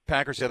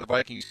 Packers have the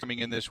Vikings coming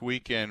in this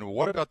weekend.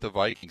 What about the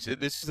Vikings?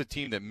 This is a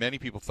team that many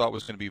people thought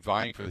was going to be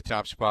vying for the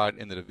top spot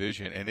in the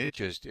division, and it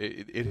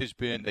has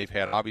been. They've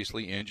had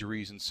obviously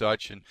injuries and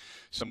such, and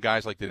some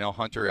guys like Danielle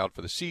Hunter out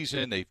for the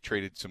season. They've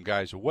traded some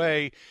guys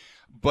away,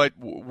 but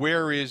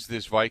where is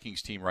this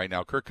Vikings team right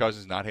now? Kirk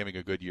Cousins not having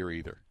a good year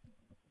either.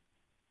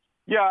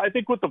 Yeah, I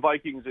think with the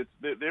Vikings,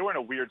 they were in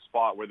a weird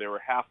spot where they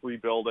were half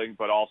rebuilding,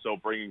 but also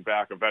bringing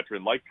back a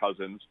veteran like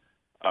Cousins.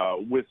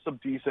 With some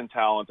decent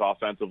talent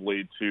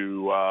offensively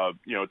to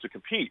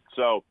compete.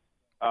 So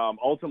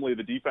ultimately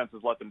the defense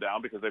has let them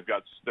down because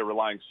they're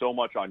relying so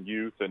much on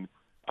youth and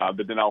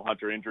the Danielle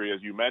Hunter injury,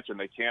 as you mentioned.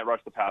 They can't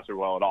rush the passer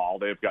well at all.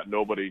 They've got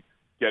nobody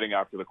getting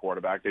after the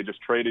quarterback. They just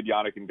traded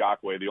Yannick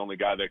Ngakoue, the only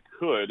guy that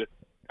could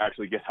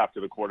actually get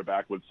after the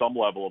quarterback with some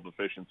level of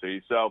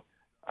efficiency. So,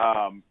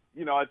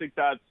 I think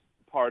that's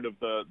part of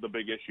the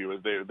big issue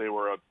is they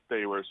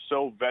were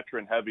so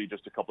veteran heavy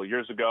just a couple of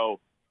years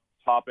ago,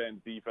 top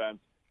end defense.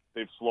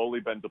 They've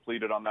slowly been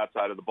depleted on that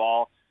side of the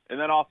ball. And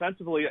then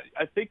offensively,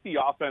 I think the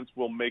offense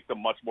will make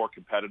them much more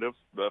competitive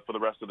for the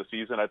rest of the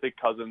season. I think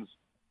Cousins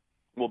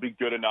will be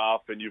good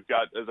enough. And you've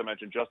got, as I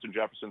mentioned, Justin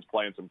Jefferson's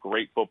playing some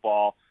great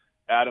football.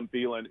 Adam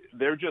Thielen,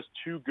 they're just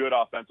too good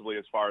offensively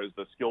as far as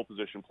the skill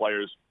position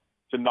players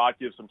to not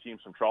give some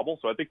teams some trouble.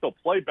 So I think they'll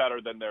play better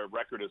than their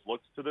record has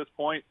looked to this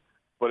point.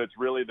 But it's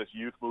really this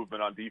youth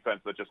movement on defense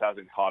that just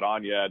hasn't caught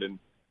on yet. And,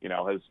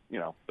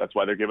 that's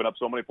why they're giving up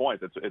so many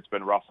points. It's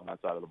been rough on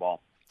that side of the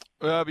ball.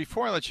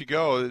 Before I let you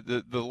go,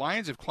 the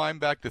Lions have climbed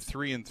back to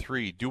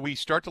 3-3. Do we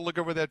start to look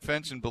over that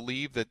fence and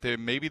believe that they're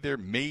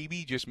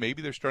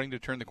starting to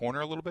turn the corner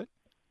a little bit?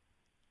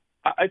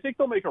 I think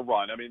they'll make a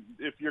run. I mean,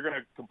 if you're going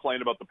to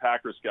complain about the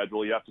Packers'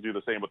 schedule, you have to do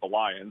the same with the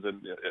Lions.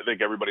 And I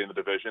think everybody in the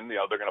division,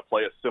 they're going to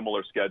play a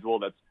similar schedule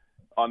that's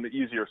on the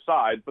easier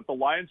side. But the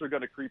Lions are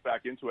going to creep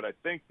back into it, I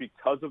think,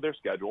 because of their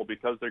schedule,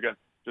 because they're going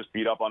to just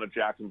beat up on a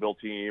Jacksonville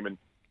team and,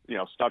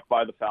 stuck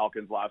by the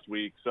Falcons last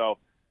week. So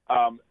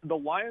the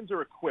Lions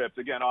are equipped,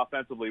 again,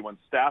 offensively, when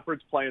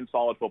Stafford's playing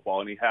solid football,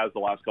 and he has the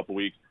last couple of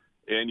weeks,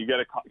 and you get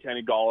a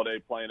Kenny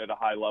Golladay playing at a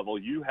high level,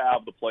 you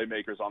have the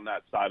playmakers on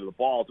that side of the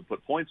ball to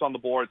put points on the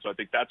board. So I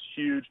think that's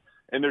huge.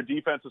 And their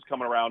defense is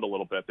coming around a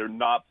little bit. They're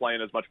not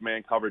playing as much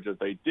man coverage as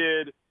they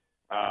did.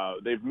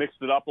 They've mixed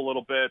it up a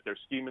little bit. They're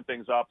scheming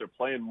things up. They're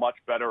playing much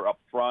better up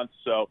front.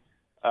 So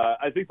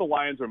I think the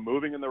Lions are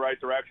moving in the right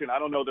direction. I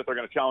don't know that they're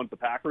going to challenge the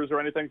Packers or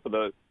anything for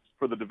the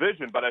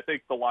division, but I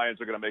think the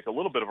Lions are going to make a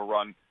little bit of a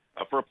run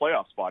for a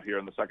playoff spot here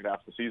in the second half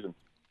of the season.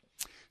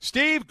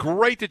 Steve,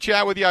 great to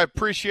chat with you. I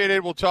appreciate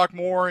it. We'll talk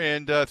more,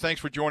 and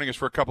thanks for joining us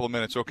for a couple of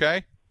minutes,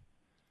 okay?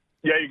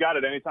 Yeah, you got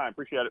it. Anytime.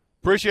 Appreciate it.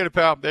 Appreciate it,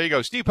 pal. There you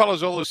go. Steve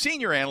Palazzolo,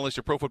 senior analyst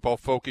at Pro Football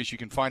Focus. You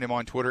can find him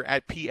on Twitter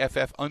at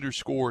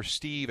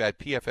PFF_Steve, at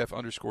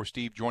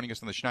PFF_Steve, joining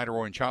us on the Schneider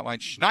Orange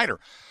Hotline. Schneider,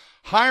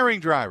 hiring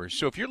drivers.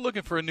 So if you're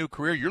looking for a new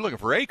career, you're looking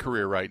for a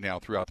career right now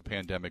throughout the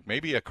pandemic,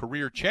 maybe a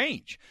career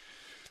change.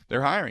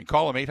 They're hiring.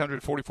 Call them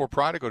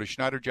 844-PRIDE or go to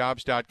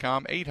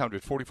SchneiderJobs.com,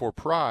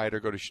 844-PRIDE or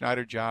go to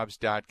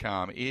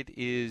SchneiderJobs.com. It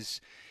is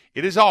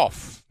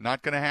off.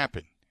 Not going to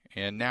happen.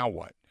 And now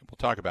what? We'll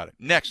talk about it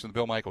next on the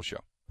Bill Michaels Show.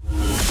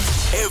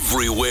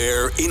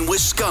 Everywhere in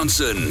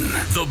Wisconsin,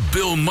 the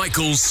Bill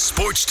Michaels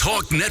Sports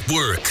Talk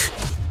Network.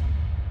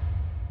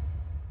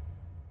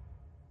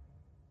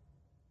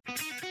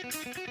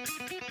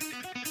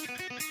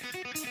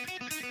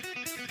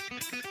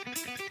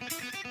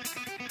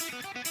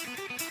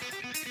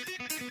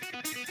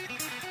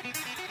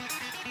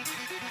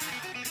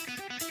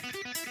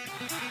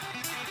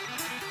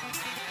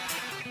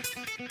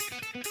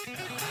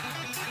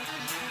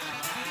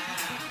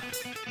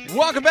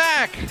 Welcome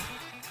back.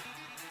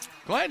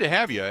 Glad to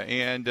have you.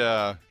 And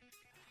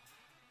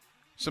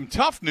some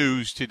tough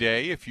news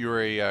today if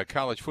you're a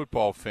college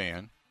football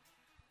fan,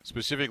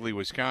 specifically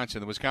Wisconsin.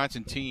 The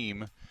Wisconsin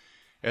team,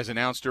 as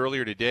announced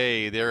earlier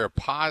today, they're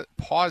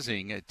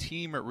pausing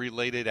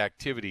team-related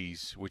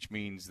activities, which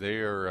means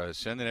they're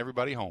sending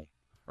everybody home,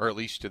 or at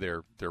least to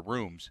their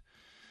rooms,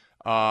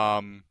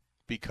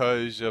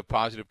 because of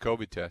positive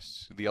COVID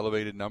tests, the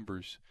elevated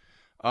numbers.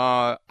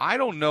 I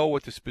don't know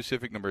what the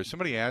specific number is.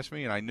 Somebody asked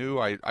me, and I knew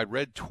I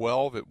read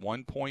 12 at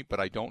one point, but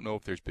I don't know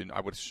if there's been –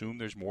 I would assume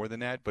there's more than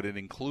that. But it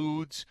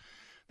includes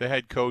the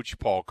head coach,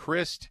 Paul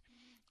Chryst.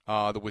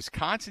 The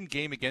Wisconsin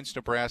game against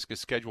Nebraska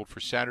scheduled for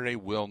Saturday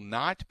will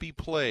not be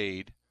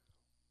played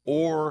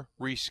or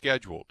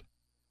rescheduled.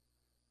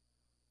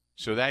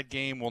 So that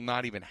game will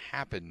not even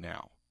happen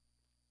now.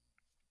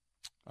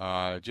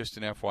 Just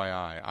an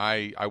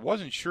FYI. I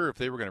wasn't sure if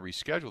they were going to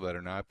reschedule that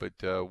or not,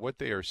 but what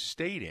they are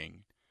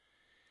stating –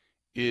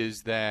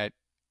 is that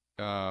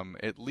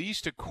at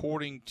least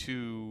according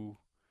to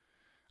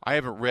 – I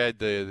haven't read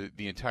the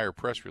entire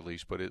press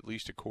release, but at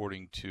least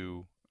according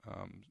to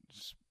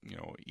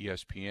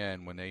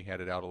ESPN, when they had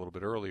it out a little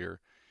bit earlier,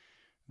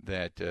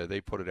 that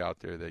they put it out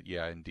there that,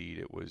 yeah, indeed,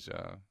 it was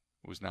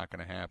not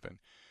going to happen.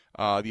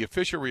 The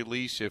official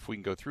release, if we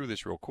can go through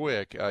this real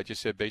quick,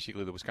 just said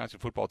basically the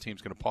Wisconsin football team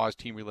is going to pause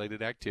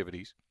team-related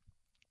activities.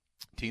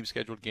 Team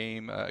scheduled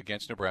game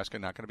against Nebraska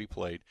not going to be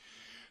played.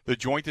 The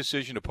joint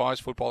decision to pause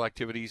football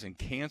activities and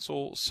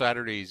cancel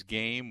Saturday's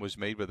game was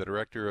made by the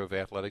director of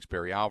athletics,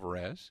 Barry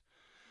Alvarez,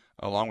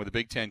 along with the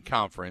Big Ten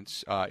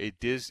Conference.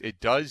 It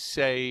does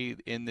say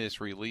in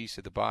this release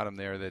at the bottom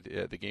there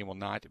that the game will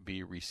not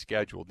be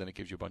rescheduled. Then it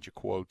gives you a bunch of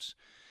quotes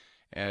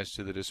as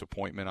to the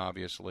disappointment,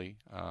 obviously,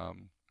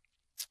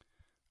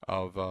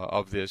 of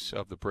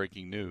the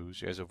breaking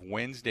news. As of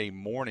Wednesday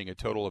morning, a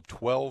total of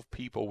 12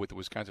 people with the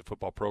Wisconsin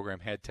football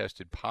program had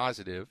tested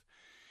positive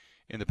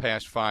in the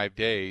past 5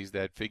 days.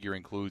 That figure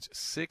includes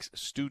 6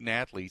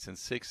 student-athletes and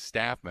 6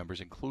 staff members,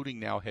 including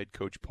now head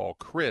coach Paul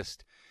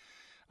Chryst.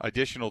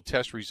 Additional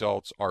test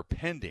results are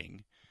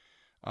pending.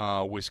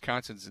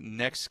 Wisconsin's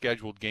next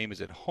scheduled game is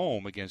at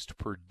home against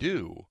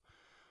Purdue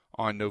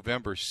on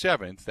November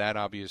 7th. That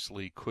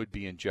obviously could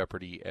be in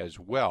jeopardy as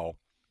well.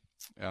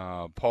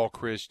 Paul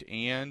Chryst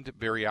and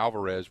Barry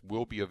Alvarez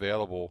will be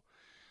available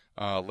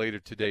later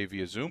today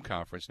via Zoom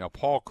conference. Now,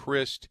 Paul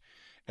Chryst,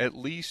 at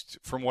least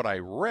from what I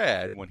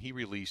read when he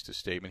released a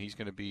statement, he's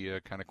going to be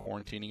kind of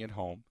quarantining at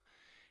home.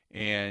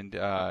 And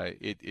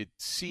it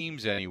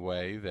seems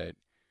anyway that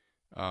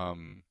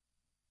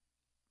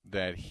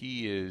that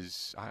he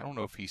is, I don't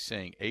know if he's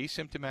saying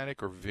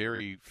asymptomatic or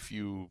very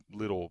few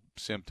little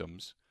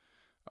symptoms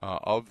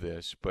of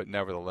this, but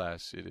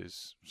nevertheless, it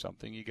is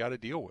something you got to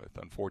deal with,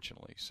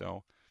 unfortunately.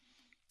 So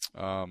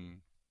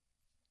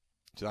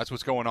that's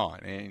what's going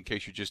on. And in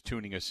case you're just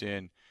tuning us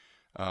in,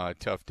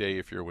 tough day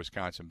if you're a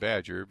Wisconsin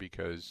Badger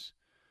because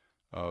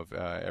of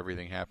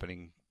everything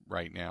happening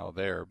right now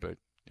there. But,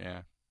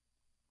 yeah,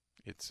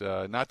 it's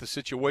not the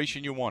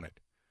situation you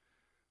wanted,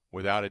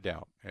 without a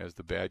doubt, as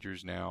the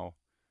Badgers now,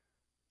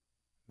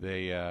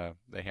 they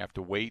have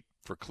to wait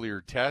for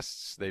cleared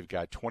tests. They've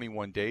got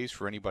 21 days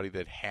for anybody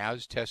that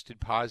has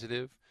tested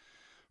positive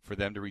for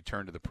them to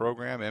return to the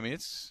program. I mean,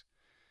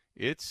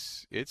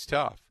 it's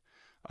tough.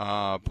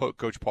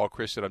 Coach Paul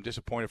Chryst said, "I'm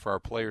disappointed for our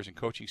players and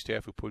coaching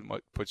staff who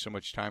put so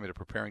much time into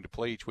preparing to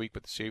play each week,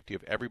 but the safety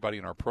of everybody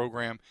in our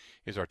program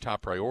is our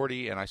top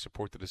priority, and I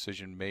support the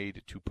decision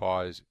made to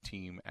pause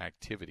team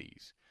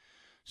activities."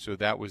 So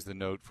that was the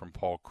note from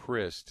Paul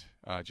Chryst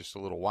just a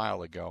little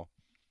while ago,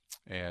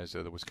 as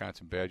the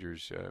Wisconsin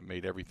Badgers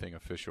made everything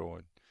official.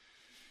 And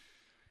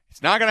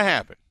it's not going to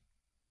happen.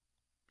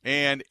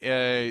 And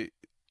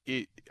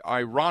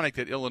ironic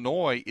that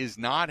Illinois is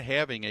not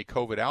having a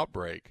COVID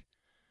outbreak,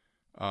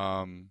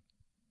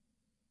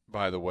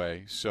 by the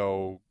way.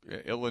 So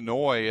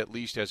Illinois, at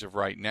least as of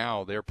right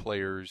now, their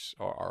players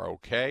are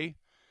okay,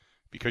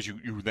 because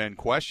you then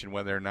question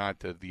whether or not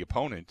the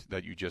opponent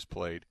that you just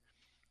played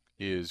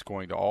is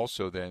going to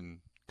also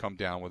then come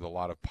down with a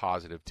lot of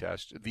positive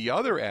tests. The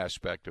other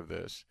aspect of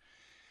this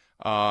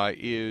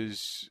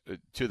is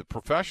to the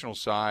professional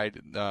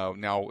side.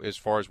 Now, as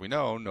far as we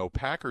know, no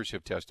Packers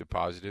have tested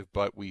positive,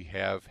 but we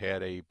have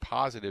had a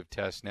positive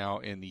test now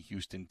in the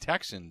Houston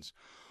Texans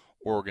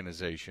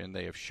organization.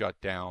 They have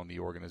shut down the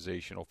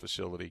organizational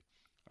facility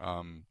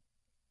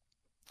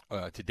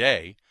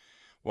today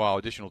while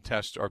additional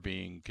tests are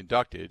being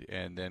conducted,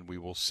 and then we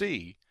will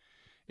see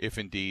if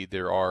indeed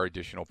there are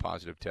additional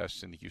positive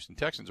tests in the Houston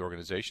Texans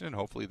organization, and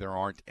hopefully there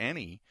aren't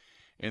any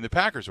in the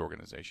Packers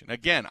organization.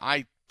 Again,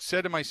 I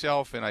said to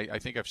myself, and I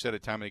think I've said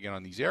it time and again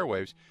on these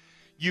airwaves,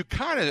 you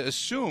kind of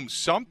assumed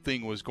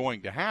something was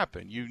going to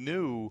happen. You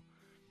knew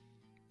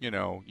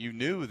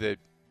that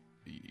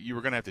you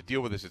were going to have to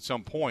deal with this at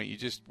some point. You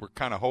just were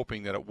kind of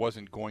hoping that it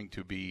wasn't going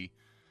to be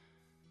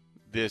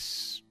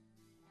this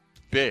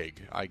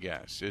big, I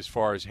guess, as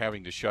far as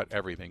having to shut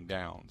everything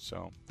down.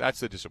 So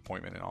that's the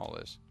disappointment in all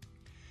this.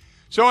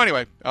 So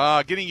anyway,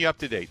 getting you up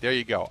to date. There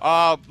you go.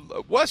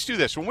 Let's do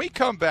this. When we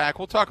come back,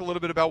 we'll talk a little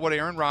bit about what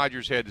Aaron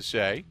Rodgers had to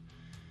say.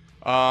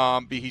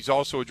 He's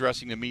also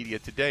addressing the media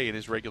today in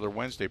his regular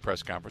Wednesday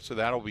press conference, so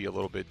that'll be a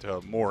little bit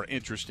more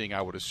interesting,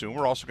 I would assume.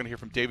 We're also going to hear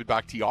from David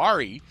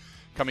Bakhtiari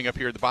coming up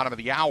here at the bottom of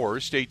the hour.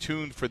 Stay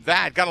tuned for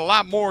that. Got a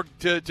lot more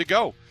to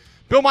go.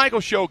 Bill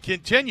Michaels Show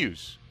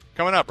continues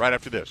coming up right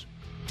after this.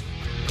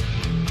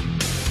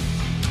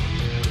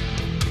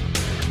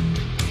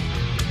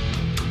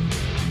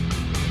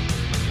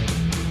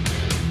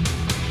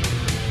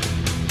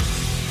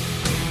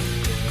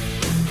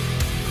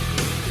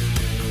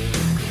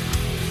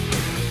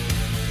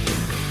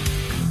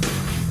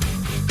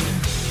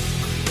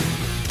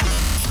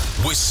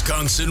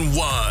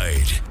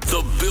 Wisconsin-wide,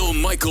 the Bill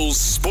Michaels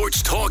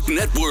Sports Talk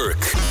Network.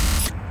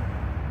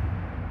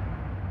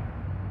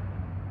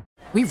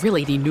 We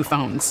really need new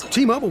phones.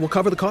 T-Mobile will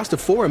cover the cost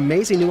of 4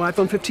 amazing new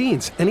iPhone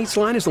 15s, and each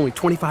line is only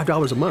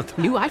 $25 a month.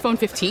 New iPhone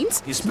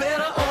 15s? It's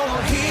better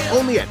over here.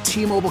 Only at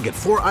T-Mobile, get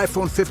 4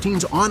 iPhone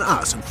 15s on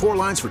us and 4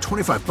 lines for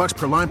 $25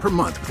 per line per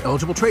month with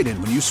eligible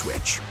trade-in when you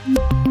switch.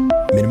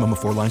 Minimum of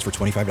 4 lines for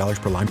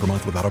 $25 per line per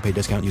month with autopay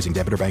discount using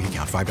debit or bank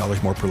account.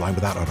 $5 more per line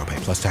without autopay,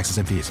 plus taxes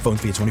and fees. Phone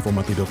fee at 24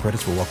 monthly bill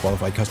credits for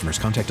well-qualified customers.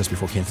 Contact us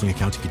before canceling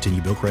account to continue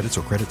bill credits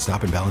or credit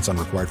stop and balance on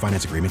required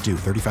finance agreement due.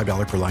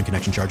 $35 per line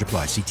connection charge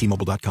applies. See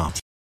T-Mobile.com.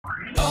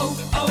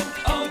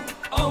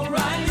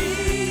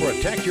 O'Reilly.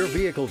 Protect your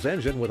vehicle's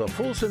engine with a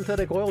full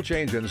synthetic oil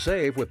change and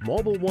save with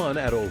Mobil 1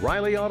 at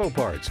O'Reilly Auto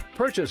Parts.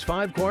 Purchase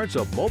 5 quarts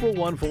of Mobil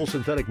 1 full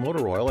synthetic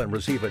motor oil and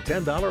receive a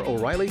 $10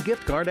 O'Reilly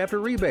gift card after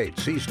rebate.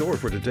 See store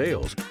for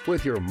details.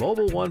 With your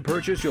Mobil 1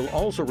 purchase, you'll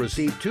also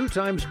receive 2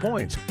 times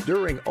points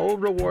during O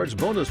Rewards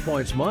Bonus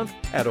Points Month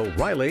at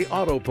O'Reilly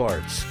Auto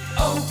Parts.